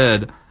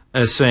dared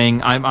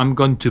saying, I'm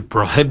going to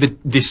prohibit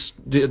this.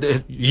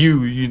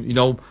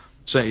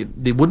 Say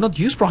they would not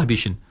use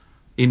prohibition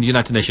in the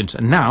United Nations.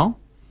 And now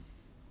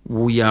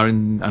we are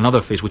in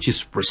another phase, which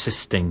is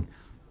resisting.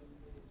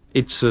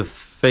 It's a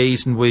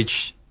phase in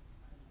which,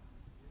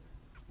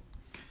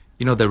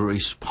 the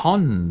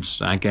response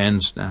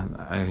against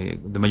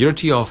the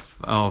majority of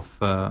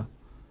the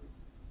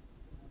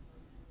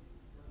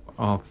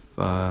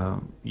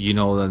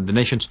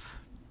nations,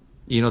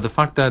 the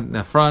fact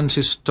that France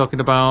is talking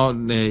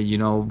about,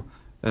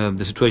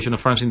 the situation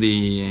of France in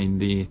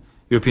the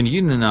European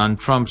Union, and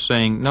Trump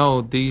saying,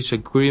 no, this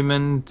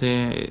agreement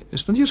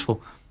is not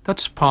useful.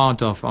 That's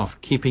part of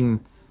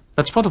keeping,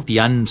 that's part of the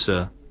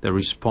answer, the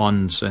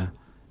response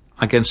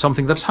against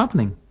something that's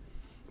happening.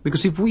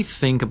 Because if we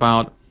think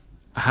about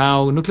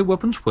how nuclear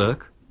weapons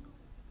work,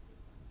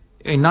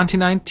 in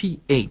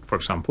 1998, for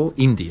example,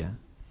 India,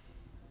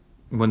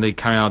 when they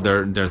carry out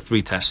their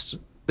 3 tests,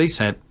 they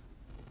said,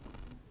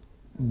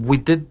 we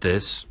did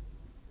this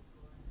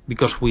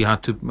because we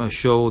had to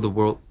show the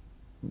world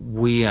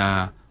we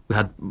had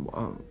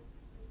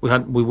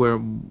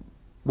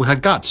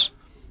guts.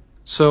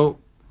 So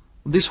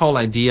this whole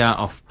idea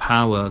of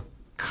power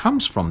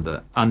comes from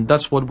there, and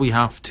that's what we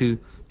have to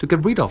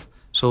get rid of.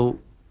 So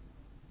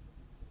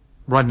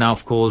right now,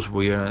 of course,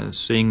 we are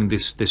seeing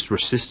this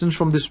resistance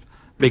from these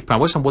big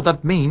powers, and what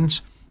that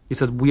means is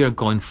that we are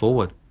going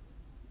forward.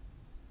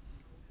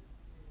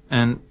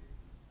 And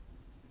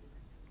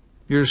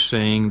you're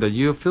saying that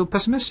you feel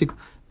pessimistic,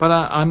 but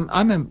I'm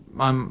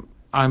an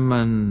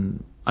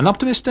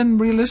optimist and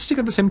realistic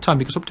at the same time,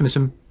 because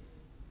optimism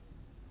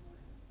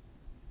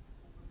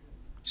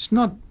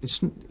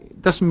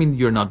it doesn't mean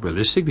you're not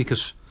realistic,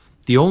 because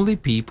the only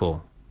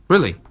people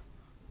really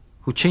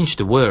who change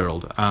the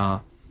world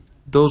are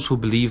those who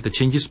believe that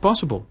change is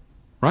possible,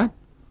 right?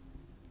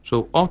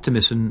 So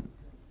optimism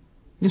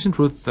is in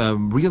truth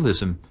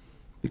realism,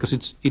 because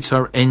it's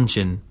our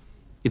engine,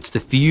 it's the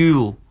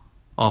fuel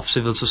of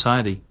civil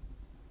society.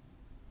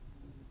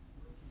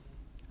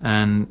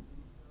 And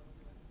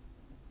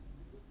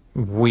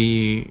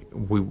we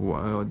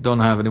don't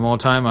have any more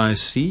time. I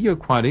see you're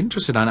quite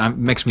interested, and it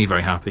makes me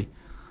very happy.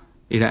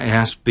 It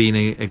has been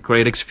a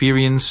great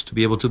experience to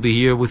be able to be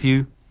here with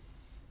you,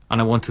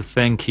 and I want to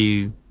thank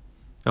you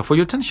for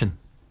your attention.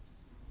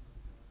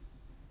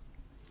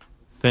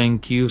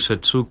 Thank you,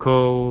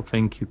 Setsuko.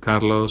 Thank you,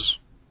 Carlos.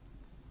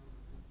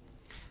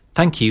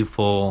 Thank you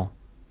for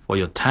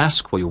your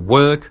task, for your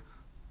work,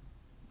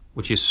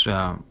 which is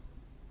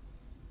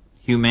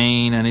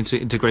humane, and it's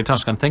a great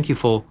task. And thank you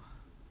for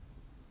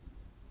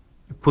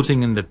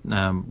putting in the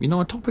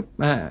a topic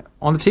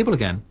on the table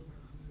again.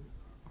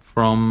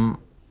 From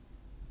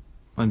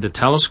the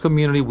Telos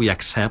community, we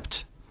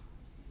accept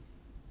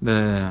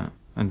the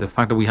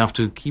fact that we have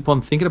to keep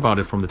on thinking about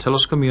it. From the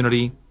Telos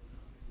community,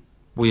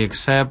 we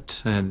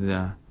accept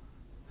the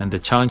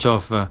challenge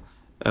of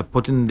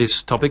putting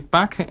this topic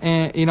back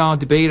in our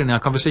debate and our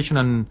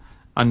conversation,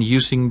 and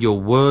using your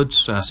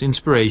words as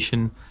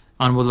inspiration,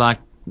 and would like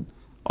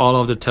all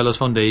of the Telos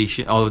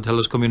Foundation, all of the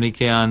Telos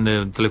community and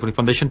the Telefónica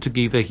Foundation to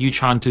give a huge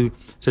hand to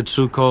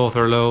Setsuko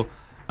Thurlow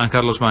and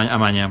Carlos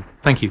Amaña.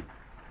 Thank you.